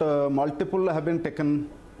NPA but multiple have been taken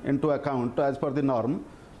into account as per the norm.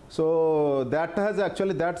 So that has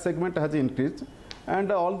actually, that segment has increased.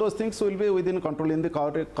 And all those things will be within control in the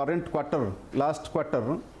current quarter, last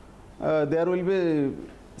quarter. There will be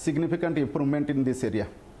significant improvement in this area.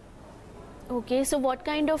 Okay, so what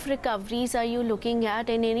kind of recoveries are you looking at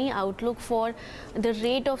and any outlook for the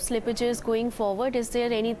rate of slippages going forward? Is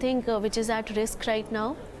there anything which is at risk right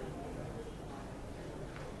now?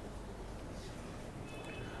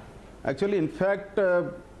 Actually, in fact,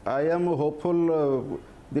 I am hopeful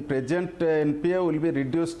the present NPA will be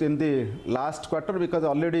reduced in the last quarter because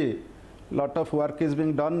already lot of work is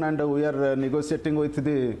being done and we are negotiating with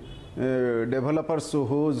the developers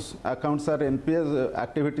whose accounts are NPAs,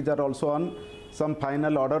 activities are also on. Some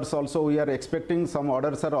final orders also we are expecting. Some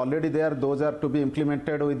orders are already there. Those are to be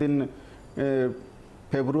implemented within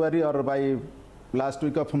February or by last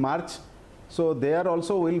week of March. So there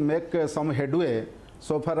also will make some headway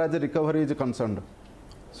so far as the recovery is concerned.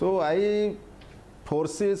 So I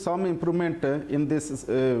foresee some improvement in this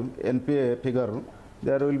NPA figure.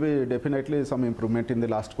 There will be definitely some improvement in the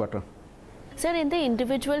last quarter. Sir, in the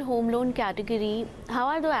individual home loan category, how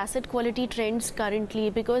are the asset quality trends currently?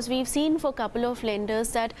 Because we've seen for a couple of lenders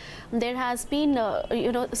that there has been,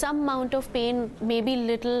 some amount of pain, maybe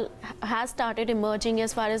little has started emerging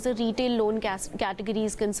as far as the retail loan category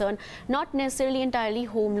is concerned. Not necessarily entirely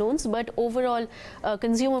home loans, but overall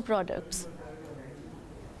consumer products.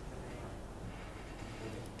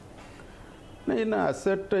 In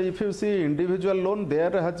asset, if you see individual loan,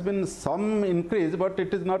 there has been some increase, but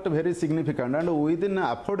it is not very significant. And within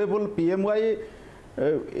affordable PMY,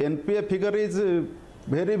 NPA figure is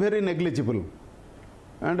very, very negligible.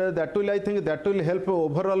 And that will, I think, that will help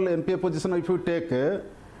overall NPA position if you take.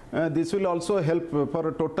 This will also help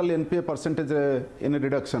for total NPA percentage in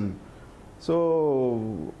reduction.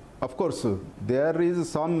 So, of course, there is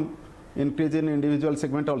some increase in individual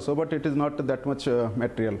segment also, but it is not that much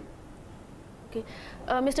material. Okay.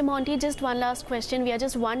 Mr. Mohanty, just one last question. We are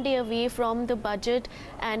just one day away from the budget,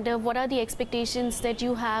 and what are the expectations that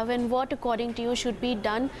you have and what according to you should be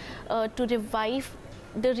done to revive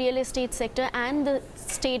the real estate sector and the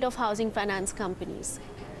state of housing finance companies?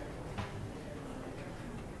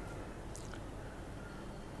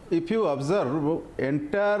 If you observe,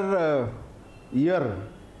 entire year,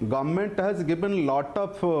 government has given lot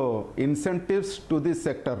of incentives to this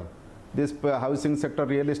sector. This housing sector,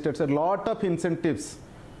 real estate, a lot of incentives,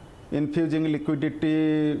 infusing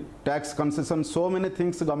liquidity, tax concession, so many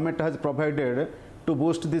things the government has provided to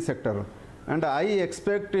boost the sector. And I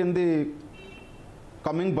expect in the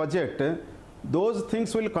coming budget, those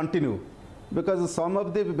things will continue because some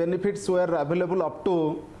of the benefits were available up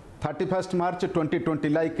to 31st March 2020,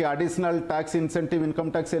 like additional tax incentive,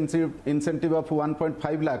 income tax incentive of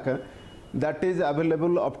 1.5 lakh, that is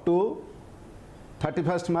available up to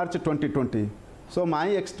 31st March 2020. So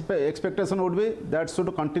my expectation would be that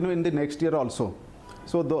should continue in the next year also.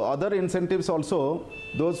 So the other incentives also,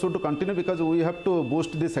 those should continue because we have to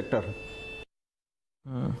boost the sector.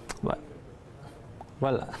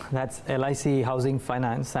 Well, that's LIC Housing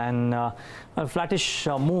Finance and a flattish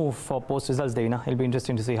move for post-results day. It'll be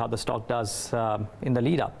interesting to see how the stock does in the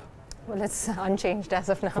lead up. Well, it's unchanged as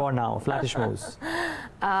of now. For now, flattish moves.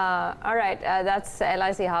 All right, that's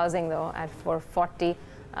LIC Housing though at 440.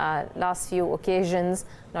 Last few occasions,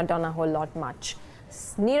 not done a whole lot much.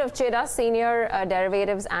 Nirav Chheda, Senior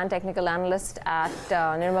Derivatives and Technical Analyst at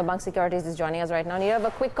Nirmal Bank Securities is joining us right now. Nirav,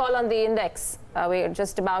 a quick call on the index. We're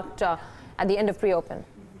just about at the end of pre-open.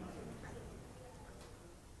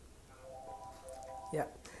 Yeah.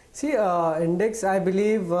 See, index, I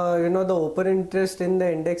believe, the open interest in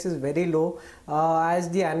the index is very low. As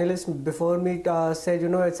the analyst before me said,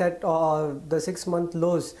 it's at the 6-month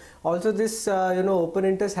lows. Also, this, open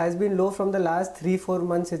interest has been low from the last 3-4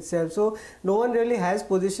 months itself. So, no one really has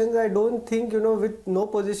positions. I don't think, with no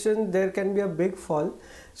position, there can be a big fall.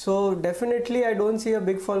 So definitely I don't see a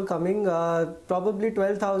big fall coming. Probably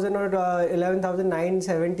 12,000 or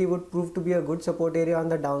 11,970 would prove to be a good support area on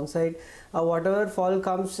the downside. Whatever fall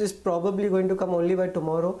comes is probably going to come only by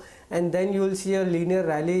tomorrow, and then you will see a linear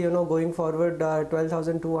rally, going forward.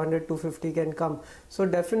 12,200, 250 can come. So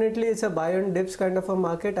definitely it's a buy on dips kind of a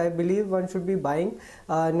market. I believe one should be buying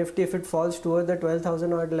Nifty if it falls toward the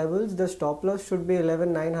 12,000 odd levels. The stop loss should be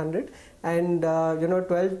 11,900. And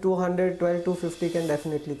 12,200, 12,250 can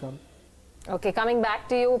definitely come. Okay, coming back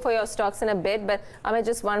to you for your stocks in a bit, but Amit,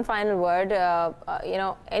 just one final word.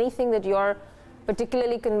 Anything that you're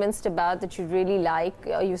particularly convinced about that you really like?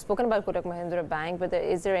 You've spoken about Kotak Mahindra Bank, but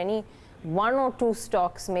is there any one or two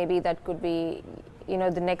stocks maybe that could be,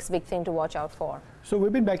 the next big thing to watch out for? So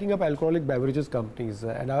we've been backing up alcoholic beverages companies,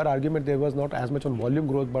 and our argument there was not as much on volume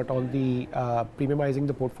growth, but on the premiumizing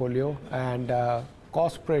the portfolio, and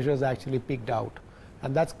cost pressures actually peaked out,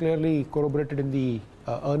 and that's clearly corroborated in the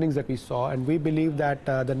earnings that we saw. And we believe that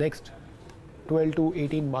the next 12 to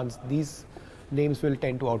 18 months, these names will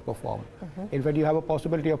tend to outperform. In fact, you have a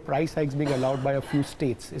possibility of price hikes being allowed by a few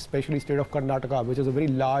states, especially state of Karnataka, which is a very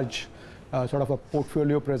large sort of a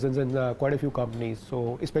portfolio presence in quite a few companies.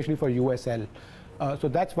 So especially for USL, so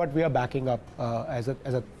that's what we are backing up as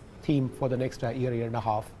a theme for the next year and a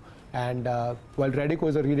half. And while Radico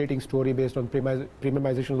is a re-rating story based on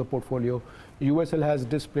premiumization of the portfolio, USL has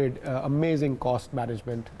displayed amazing cost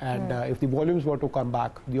management. And if the volumes were to come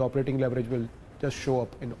back, the operating leverage will just show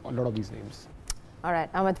up in a lot of these names. All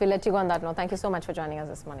right, Amit, we'll let you go on that note. Thank you so much for joining us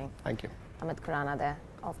this morning. Thank you. Amit Khurana there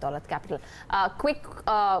of Dolat Capital. Quick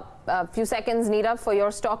few seconds, Nirav, for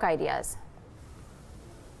your stock ideas.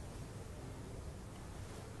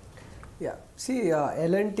 Yeah, see,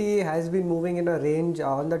 L&T has been moving in a range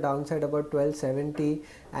on the downside about 1270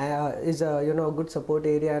 is a good support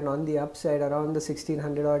area, and on the upside around the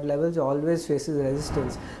 1600 odd levels always faces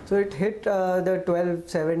resistance. So it hit the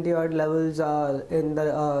 1270 odd levels in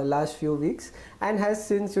the last few weeks, and has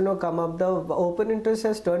since come up. The open interest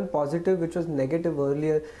has turned positive, which was negative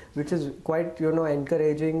earlier, which is quite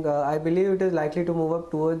encouraging. I believe it is likely to move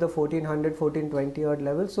up toward the 1400, 1420 odd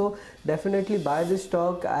levels. So definitely buy this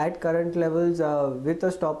stock at current levels with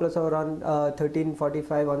a stop loss of around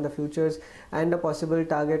 1345 on the futures and a possible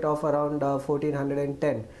target of around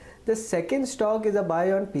 1410. The second stock is a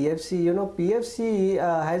buy on PFC. PFC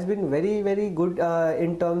has been very, very good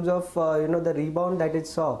in terms of the rebound that it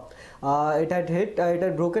saw. It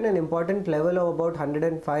had broken an important level of about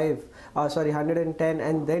 110,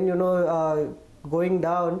 and then going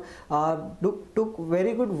down, took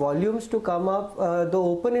very good volumes to come up. The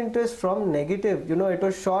open interest from negative, it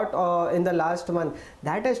was short in the last month.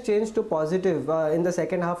 That has changed to positive in the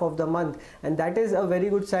second half of the month, and that is a very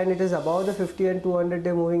good sign. It is above the 50 and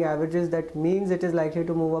 200-day moving averages. That means it is likely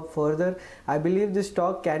to move up further. I believe this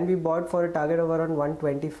stock can be bought for a target of around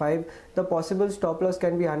 125. The possible stop loss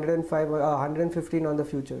can be 105 or 115 on the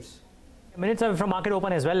futures. Minutes away from market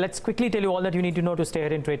open as well. Let's quickly tell you all that you need to know to stay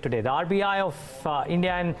ahead in trade today. The RBI of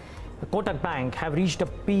India and Kotak Bank have reached a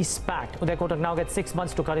peace pact. Uday Kotak now gets 6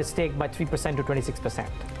 months to cut his stake by 3% to 26%.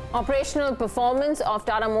 Operational performance of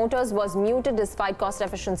Tata Motors was muted despite cost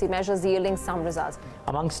efficiency measures yielding some results.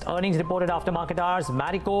 Amongst earnings reported after market hours,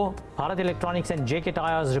 Marico, Bharat Electronics and JK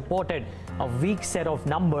Tyres reported a weak set of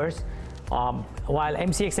numbers, while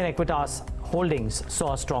MCX and Equities holdings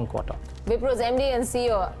saw a strong quarter. Wipro's MD and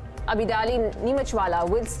CEO Abhidali Nimachwala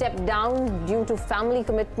will step down due to family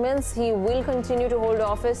commitments. He will continue to hold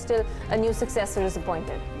office till a new successor is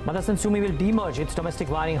appointed. Motherson Sumi will demerge its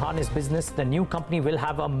domestic wiring harness business. The new company will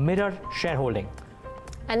have a mirror shareholding.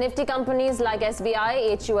 And Nifty companies like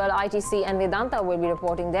SBI, HUL, ITC and Vedanta will be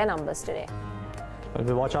reporting their numbers today. Well,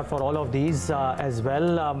 we'll watch out for all of these as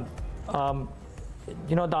well.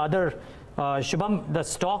 The other Shubham,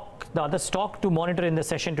 the other stock to monitor in the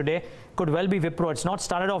session today could well be Wipro. It's not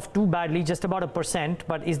started off too badly, just about 1%,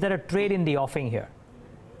 but is there a trade in the offing here?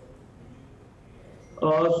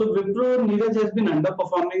 So Wipro, Niraj, has been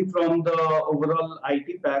underperforming from the overall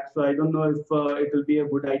IT pack. So I don't know if it will be a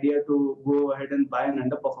good idea to go ahead and buy an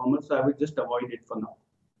underperformer. So I would just avoid it for now.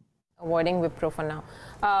 Avoiding Wipro for now.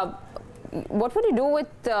 What would you do with,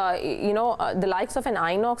 the likes of an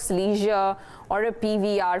Inox Leisure or a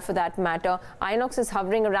PVR for that matter? Inox is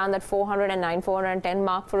hovering around that 409, 410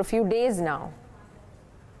 mark for a few days now.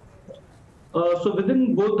 So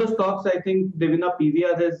within both the stocks, I think Devina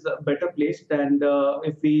PVR is better placed. And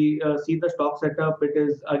if we see the stock setup, it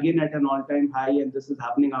is again at an all-time high. And this is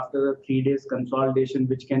happening after a 3 days consolidation,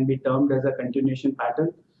 which can be termed as a continuation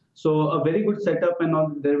pattern. So a very good setup, and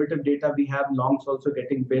on derivative data, we have longs also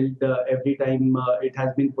getting built every time it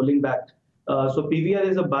has been pulling back. So PVR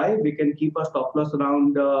is a buy. We can keep a stop loss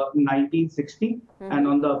around 1960, and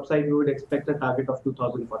on the upside, we would expect a target of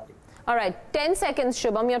 2040. All right, 10 seconds,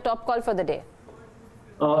 Shubham, your top call for the day.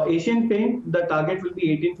 Asian Paint, the target will be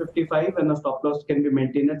 1855, and the stop loss can be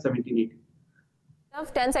maintained at 1780.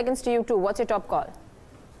 10 seconds to you too. What's your top call?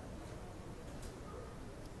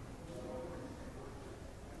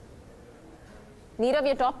 Nirav,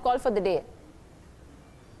 your top call for the day.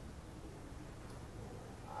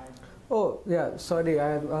 Oh, yeah, sorry,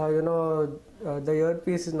 the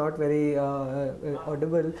earpiece is not very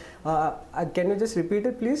audible. Can you just repeat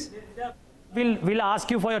it, please? We'll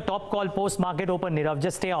ask you for your top call post market open, Nirav.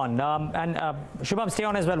 Just stay on. And Shubham, stay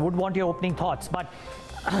on as well. Would want your opening thoughts. But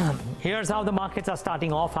here's how the markets are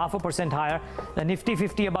starting off. 0.5% higher. The Nifty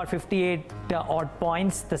 50 about 58 odd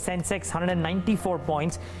points. The Sensex 194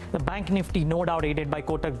 points. The Bank Nifty, no doubt aided by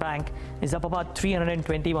Kotak Bank, is up about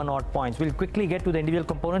 321 odd points. We'll quickly get to the individual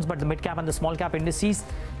components, but the mid cap and the small cap indices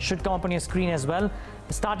should come up on your screen as well.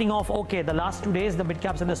 Starting off, okay, the last 2 days, the mid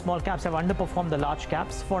caps and the small caps have underperformed the large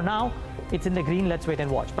caps. For now, it's in the green. Let's wait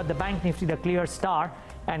and watch. But the Bank Nifty, the clear star,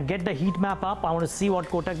 and get the heat map up. I want to see what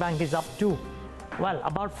Kotak Bank is up to. Well,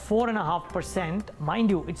 about 4.5%. Mind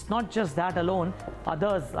you, it's not just that alone.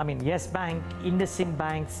 Others, I mean, Yes Bank, IndusInd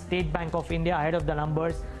Bank, State Bank of India ahead of the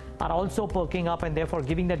numbers are also perking up and therefore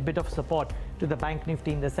giving that bit of support to the Bank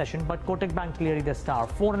Nifty in the session. But Kotak Bank clearly the star,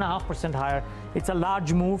 4.5% higher. It's a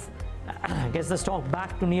large move. Gets the stock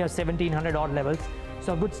back to near 1700 odd levels.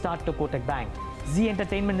 So a good start to Kotak Bank. Z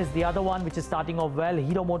Entertainment is the other one which is starting off well.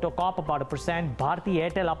 Hero MotoCorp about 1%. Bharti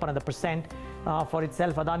Airtel up another percent for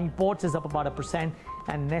itself. Adani Ports is up about 1%.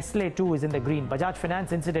 And Nestle too is in the green. Bajaj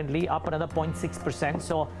Finance incidentally up another 0.6%.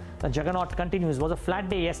 So the juggernaut continues. It was a flat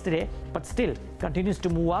day yesterday, but still continues to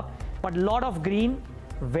move up. But a lot of green,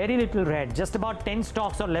 very little red. Just about 10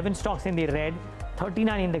 stocks or 11 stocks in the red,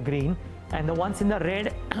 39 in the green. And the ones in the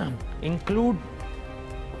red include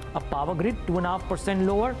a Power Grid, 2.5%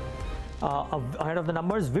 lower. Ahead of the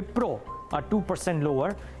numbers, Wipro 2%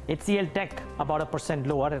 lower, HCL Tech about 1%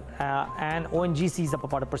 lower, and ONGC is up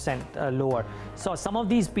about 1% lower. So some of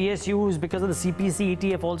these PSUs, because of the CPC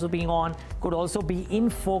ETF also being on, could also be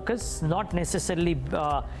in focus, not necessarily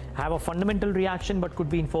have a fundamental reaction, but could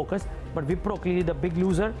be in focus. But Wipro clearly the big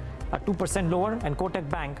loser, 2% lower, and Kotak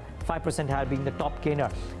Bank 5% higher being the top gainer.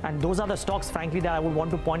 And those are the stocks, frankly, that I would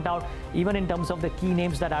want to point out, even in terms of the key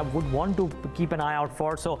names that I would want to keep an eye out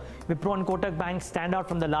for. So Wipro and Kotak Bank stand out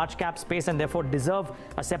from the large cap space and therefore deserve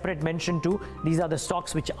a separate mention too. These are the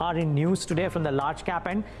stocks which are in news today from the large cap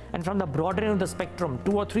end, and from the broader end of the spectrum,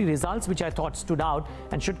 2 or 3 results which I thought stood out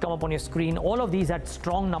and should come up on your screen. All of these had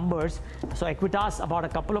strong numbers. So Equities about a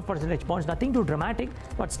couple of percentage points, nothing too dramatic,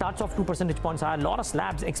 but starts off 2 percentage points higher. A lot of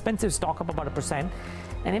slabs, expensive stock up about 1%.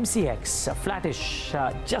 And MCX, flattish,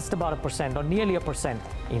 just about 1% or nearly 1%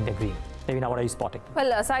 in the green. Devina, what are you spotting?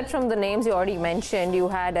 Well, aside from the names you already mentioned, you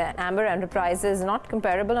had Amber Enterprises, not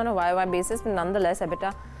comparable on a YOY basis, but nonetheless,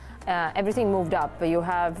 EBITDA, everything moved up. You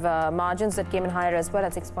have margins that came in higher as well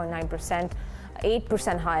at 6.9%.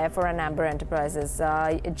 8% higher for an Amber Enterprises.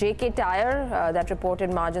 JK Tyre that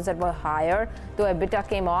reported margins that were higher, though EBITDA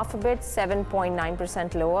came off a bit,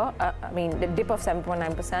 7.9% lower. The dip of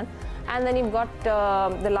 7.9%. And then you've got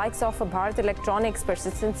the likes of Bharat Electronics,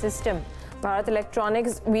 Persistent System. Bharat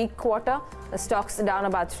Electronics, weak quarter. The stocks are down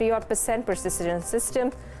about 3% Persistent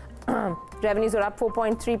System. Revenues are up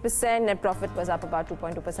 4.3%. Net profit was up about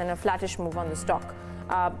 2.2%. A flattish move on the stock.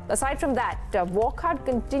 Aside from that, Wockhardt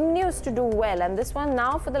continues to do well, and this one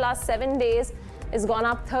now for the last 7 days has gone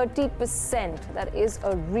up 30%. That is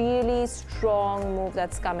a really strong move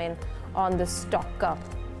that's come in on the stock.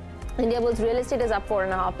 Indiabulls Real Estate is up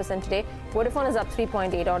 4.5% today. Vodafone is up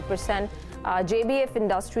 3.8%. JBF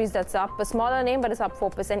Industries, that's up, a smaller name, but it's up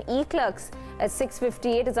 4%. eClerx at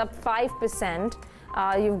 658 is up 5%.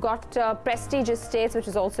 You've got Prestige Estates, which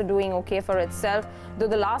is also doing okay for itself, though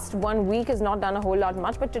the last 1 week has not done a whole lot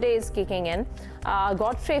much, but today is kicking in.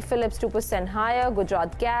 Godfrey Phillips 2% higher,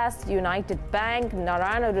 Gujarat Gas, United Bank,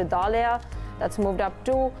 Narayana Hrudayalaya, that's moved up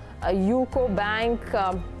too, UCO Bank,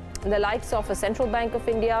 the likes of a Central Bank of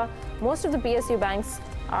India. Most of the PSU banks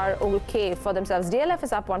are okay for themselves. DLF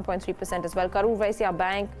is up 1.3% as well. Karur Vysya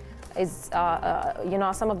Bank is,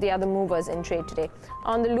 some of the other movers in trade today.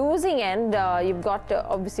 On the losing end, you've got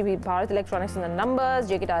obviously Bharat Electronics in the numbers,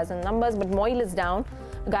 JK Tyres in the numbers, but Moil is down,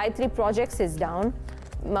 Gayatri Projects is down,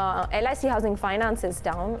 LIC Housing Finance is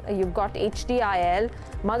down. You've got HDIL,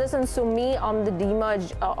 Motherson Sumi on the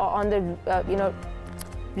demerge, on the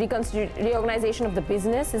reorganization of the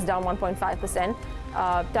business is down 1.5%.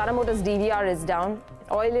 Tata Motors DVR is down.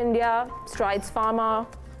 Oil India, Strides Pharma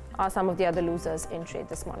are some of the other losers in trade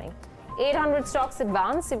this morning. 800 stocks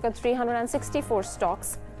advance. You've got 364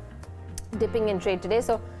 stocks dipping in trade today.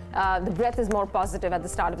 So the breath is more positive at the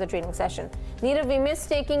start of the trading session. Nirav, we missed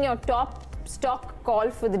taking your top stock call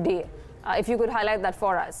for the day. If you could highlight that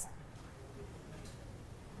for us.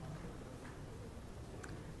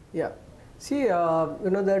 Yeah. See, there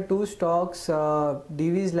are two stocks,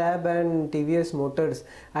 Divi's Lab and TVS Motors.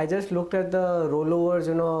 I just looked at the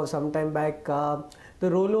rollovers, some time back. The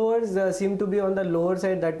rollovers seem to be on the lower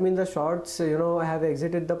side. That means the shorts, have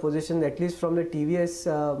exited the position, at least from the TVS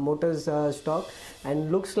Motors stock.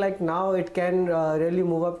 And looks like now it can really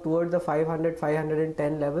move up towards the 500,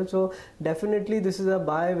 510 level. So definitely this is a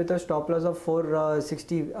buy with a stop loss of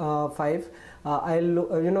 465.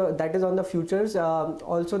 That is on the futures.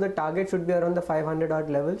 Also the target should be around the 500 odd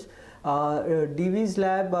levels. Divi's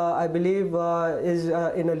Lab, I believe, is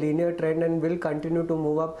in a linear trend and will continue to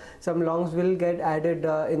move up. Some longs will get added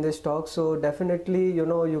in this stock. So definitely,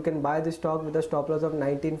 you can buy this stock with a stop loss of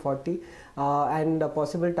 1940 and a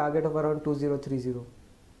possible target of around 2030.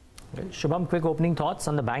 Shubham, quick opening thoughts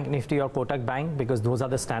on the Bank Nifty or Kotak Bank, because those are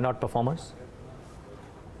the standout performers.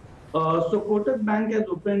 So Kotak Bank has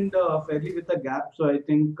opened fairly with a gap, so I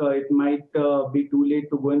think it might be too late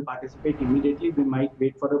to go and participate immediately. We might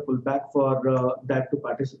wait for a pullback for that to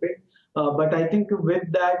participate. But I think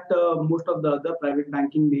with that, most of the other private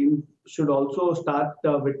banking names should also start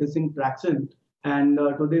witnessing traction. And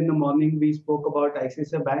today in the morning, we spoke about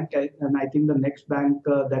ICICI Bank, and I think the next bank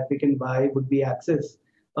that we can buy would be Axis,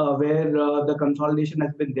 where the consolidation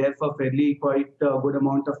has been there for fairly quite a good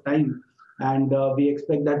amount of time. And we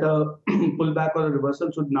expect that a pullback or a reversal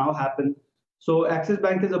should now happen. So Axis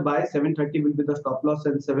Bank is a buy, 730 will be the stop loss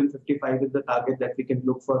and 755 is the target that we can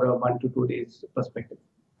look for a 1 to 2 days perspective.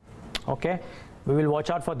 Okay, we will watch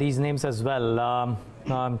out for these names as well.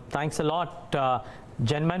 Thanks a lot,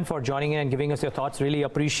 gentlemen, for joining in and giving us your thoughts. Really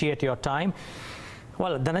appreciate your time.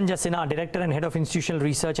 Well, Dhananjay Sinha, Director and Head of Institutional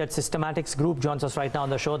Research at Systematix Group, joins us right now on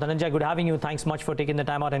the show. Dhananjay, good having you. Thanks much for taking the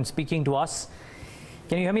time out and speaking to us.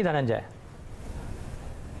 Can you hear me, Dhananjay?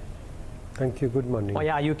 Thank you. Good morning. Oh,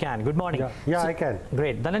 yeah, you can. Good morning. Yeah, I can.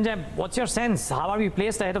 Great. Dhananjay, what's your sense? How are we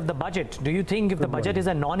placed ahead of the budget? Do you think if the budget is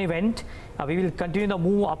a non-event, we will continue the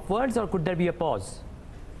move upwards, or could there be a pause?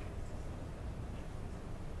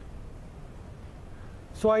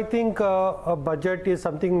 So I think a budget is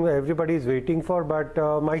something everybody is waiting for, but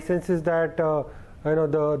my sense is that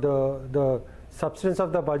the substance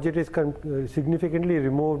of the budget is significantly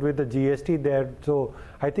removed with the GST there. So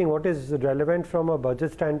I think what is relevant from a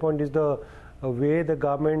budget standpoint is the way the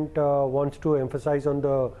government wants to emphasize on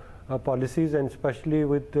the policies, and especially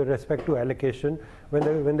with respect to allocation.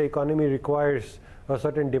 When the economy requires a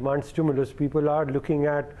certain demand stimulus, people are looking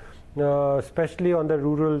at, especially on the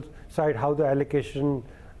rural side, how the allocation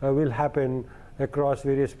will happen across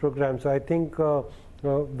various programs. So I think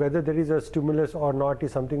whether there is a stimulus or not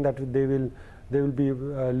is something that they will be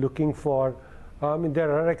looking for.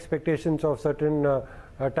 There are expectations of certain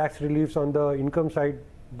tax reliefs on the income side,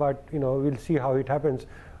 but we'll see how it happens.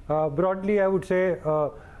 Broadly, I would say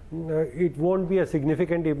it won't be a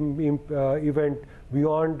significant event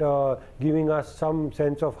beyond giving us some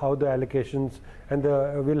sense of how the allocations and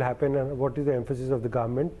will happen and what is the emphasis of the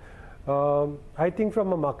government. I think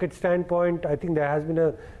from a market standpoint, I think there has been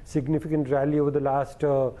a significant rally over the last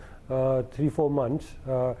 3-4 months,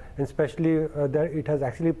 and especially that it has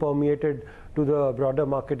actually permeated to the broader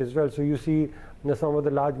market as well. So you see some of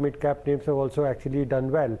the large mid-cap names have also actually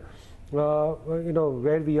done well.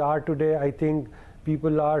 Where we are today, I think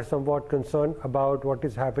people are somewhat concerned about what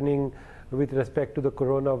is happening with respect to the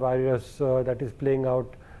coronavirus that is playing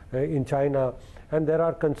out in China, and there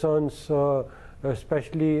are concerns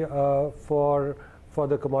especially for for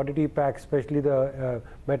the commodity pack, especially the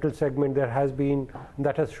metal segment, that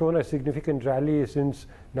has shown a significant rally since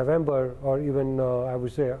November, or even I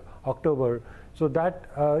would say October. So that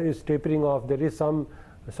is tapering off. There is some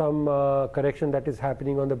correction that is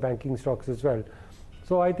happening on the banking stocks as well.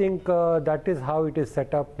 So I think that is how it is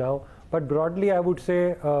set up now. But broadly, I would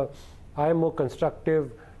say I am more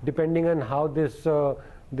constructive, depending on how this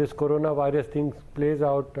coronavirus thing plays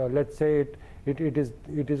out. Let's say it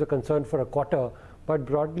is a concern for a quarter. But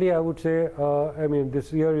broadly, I would say, I mean,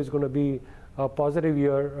 this year is going to be a positive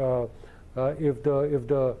year if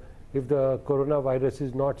the coronavirus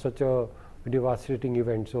is not such a devastating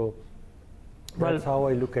event. So that's how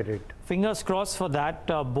I look at it. Fingers crossed for that,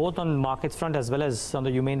 both on markets front as well as on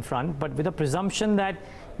the humane front. But with the presumption that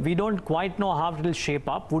we don't quite know how it will shape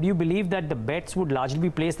up, would you believe that the bets would largely be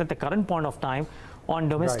placed at the current point of time on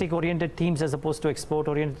domestic-oriented themes as opposed to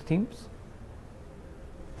export-oriented themes?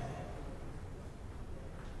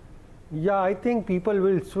 Yeah, I think people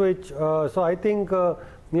will switch. So I think a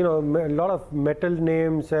lot of metal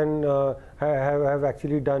names and have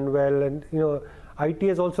actually done well, and IT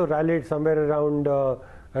has also rallied somewhere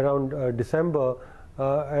around December,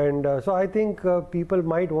 so I think people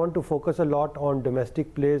might want to focus a lot on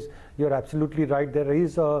domestic plays. You're absolutely right. There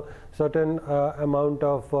is a certain amount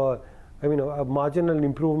of a marginal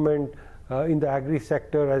improvement in the agri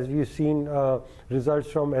sector, as we've seen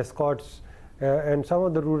results from Escorts. And some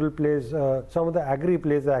of the rural plays, some of the agri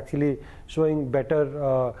plays are actually showing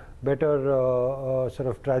better sort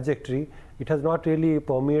of trajectory. It has not really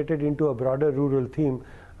permeated into a broader rural theme.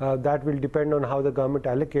 That will depend on how the government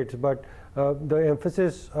allocates. But the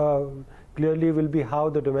emphasis clearly will be how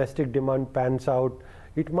the domestic demand pans out.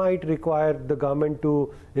 It might require the government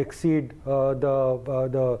to exceed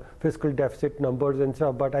the fiscal deficit numbers and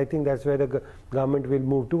stuff. But I think that's where the government will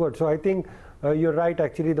move towards. So I think you're right.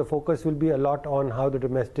 Actually, the focus will be a lot on how the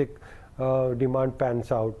domestic demand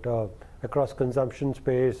pans out across consumption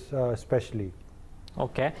space, especially.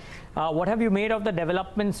 Okay. What have you made of the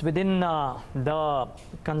developments within the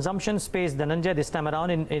consumption space, Dhananjay, this time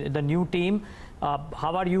around in the new team?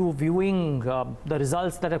 How are you viewing the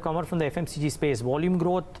results that have come out from the FMCG space? Volume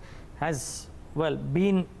growth has, well,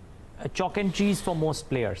 been a chalk and cheese for most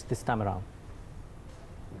players this time around.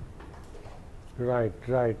 Right.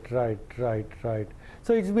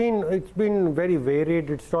 So it's been very varied.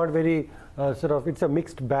 It's not very it's a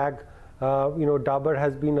mixed bag. Dabur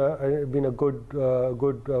has been a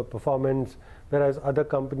good performance, whereas other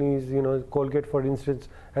companies, Colgate, for instance,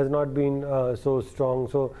 has not been so strong.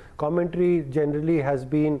 So commentary generally has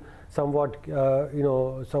been somewhat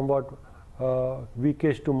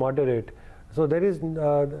weakish to moderate. So there is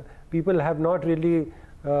people have not really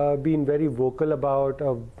been very vocal about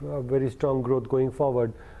a very strong growth going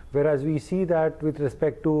forward. Whereas we see that with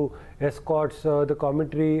respect to Escorts, the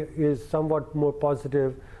commentary is somewhat more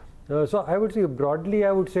positive. So I would say broadly,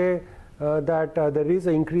 I would say that there is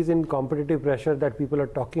an increase in competitive pressure that people are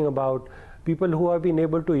talking about. People who have been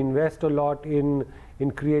able to invest a lot in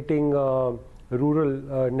creating a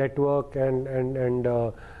rural network and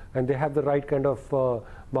they have the right kind of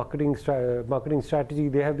marketing strategy.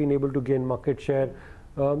 They have been able to gain market share.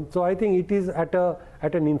 So I think it is at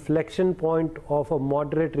an inflection point of a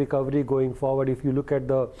moderate recovery going forward. If you look at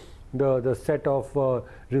the set of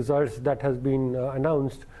results that has been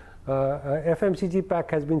announced, FMCG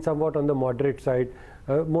pack has been somewhat on the moderate side.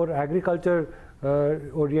 More agriculture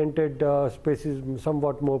oriented spaces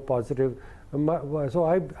somewhat more positive. So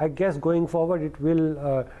I guess going forward it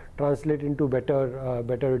will translate into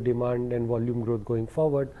better demand and volume growth going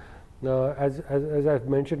forward. As I've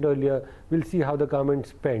mentioned earlier, we'll see how the government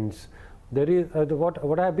spends. There is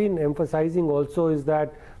what I've been emphasizing also is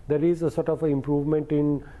that there is a sort of an improvement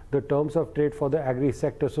in the terms of trade for the agri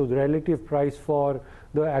sector. So the relative price for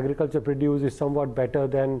the agriculture produce is somewhat better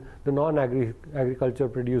than the non-agriculture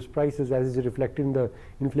produce prices, as is reflected in the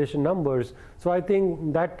inflation numbers. So I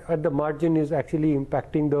think that at the margin is actually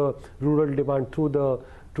impacting the rural demand through the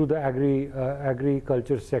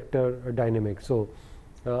agriculture sector dynamics. So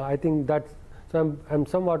I think that's, so I'm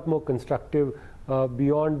somewhat more constructive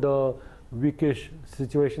beyond the weakish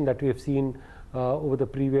situation that we have seen over the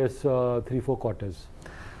previous 3-4 quarters.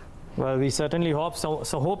 Well, we certainly hope so.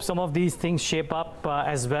 Hope some of these things shape up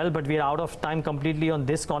as well, but we are out of time completely on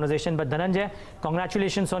this conversation. But Dhananjay,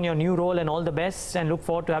 congratulations on your new role and all the best, and look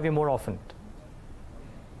forward to have you more often.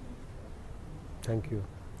 Thank you.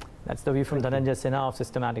 That's the view from Dhananjay Sinha of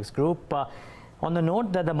Systematix Group. On the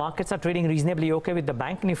note that the markets are trading reasonably okay, with the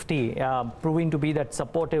Bank Nifty proving to be that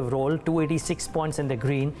supportive role, 286 points in the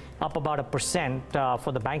green, up about 1%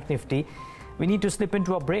 for the Bank Nifty. We need to slip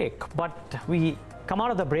into a break, but we come out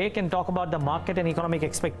of the break and talk about the market and economic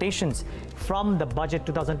expectations from the budget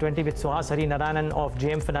 2020 with Suhas Harinarayanan of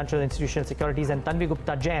JM Financial Institutional Securities and Tanvi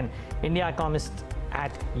Gupta Jain, India economist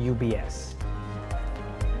at UBS.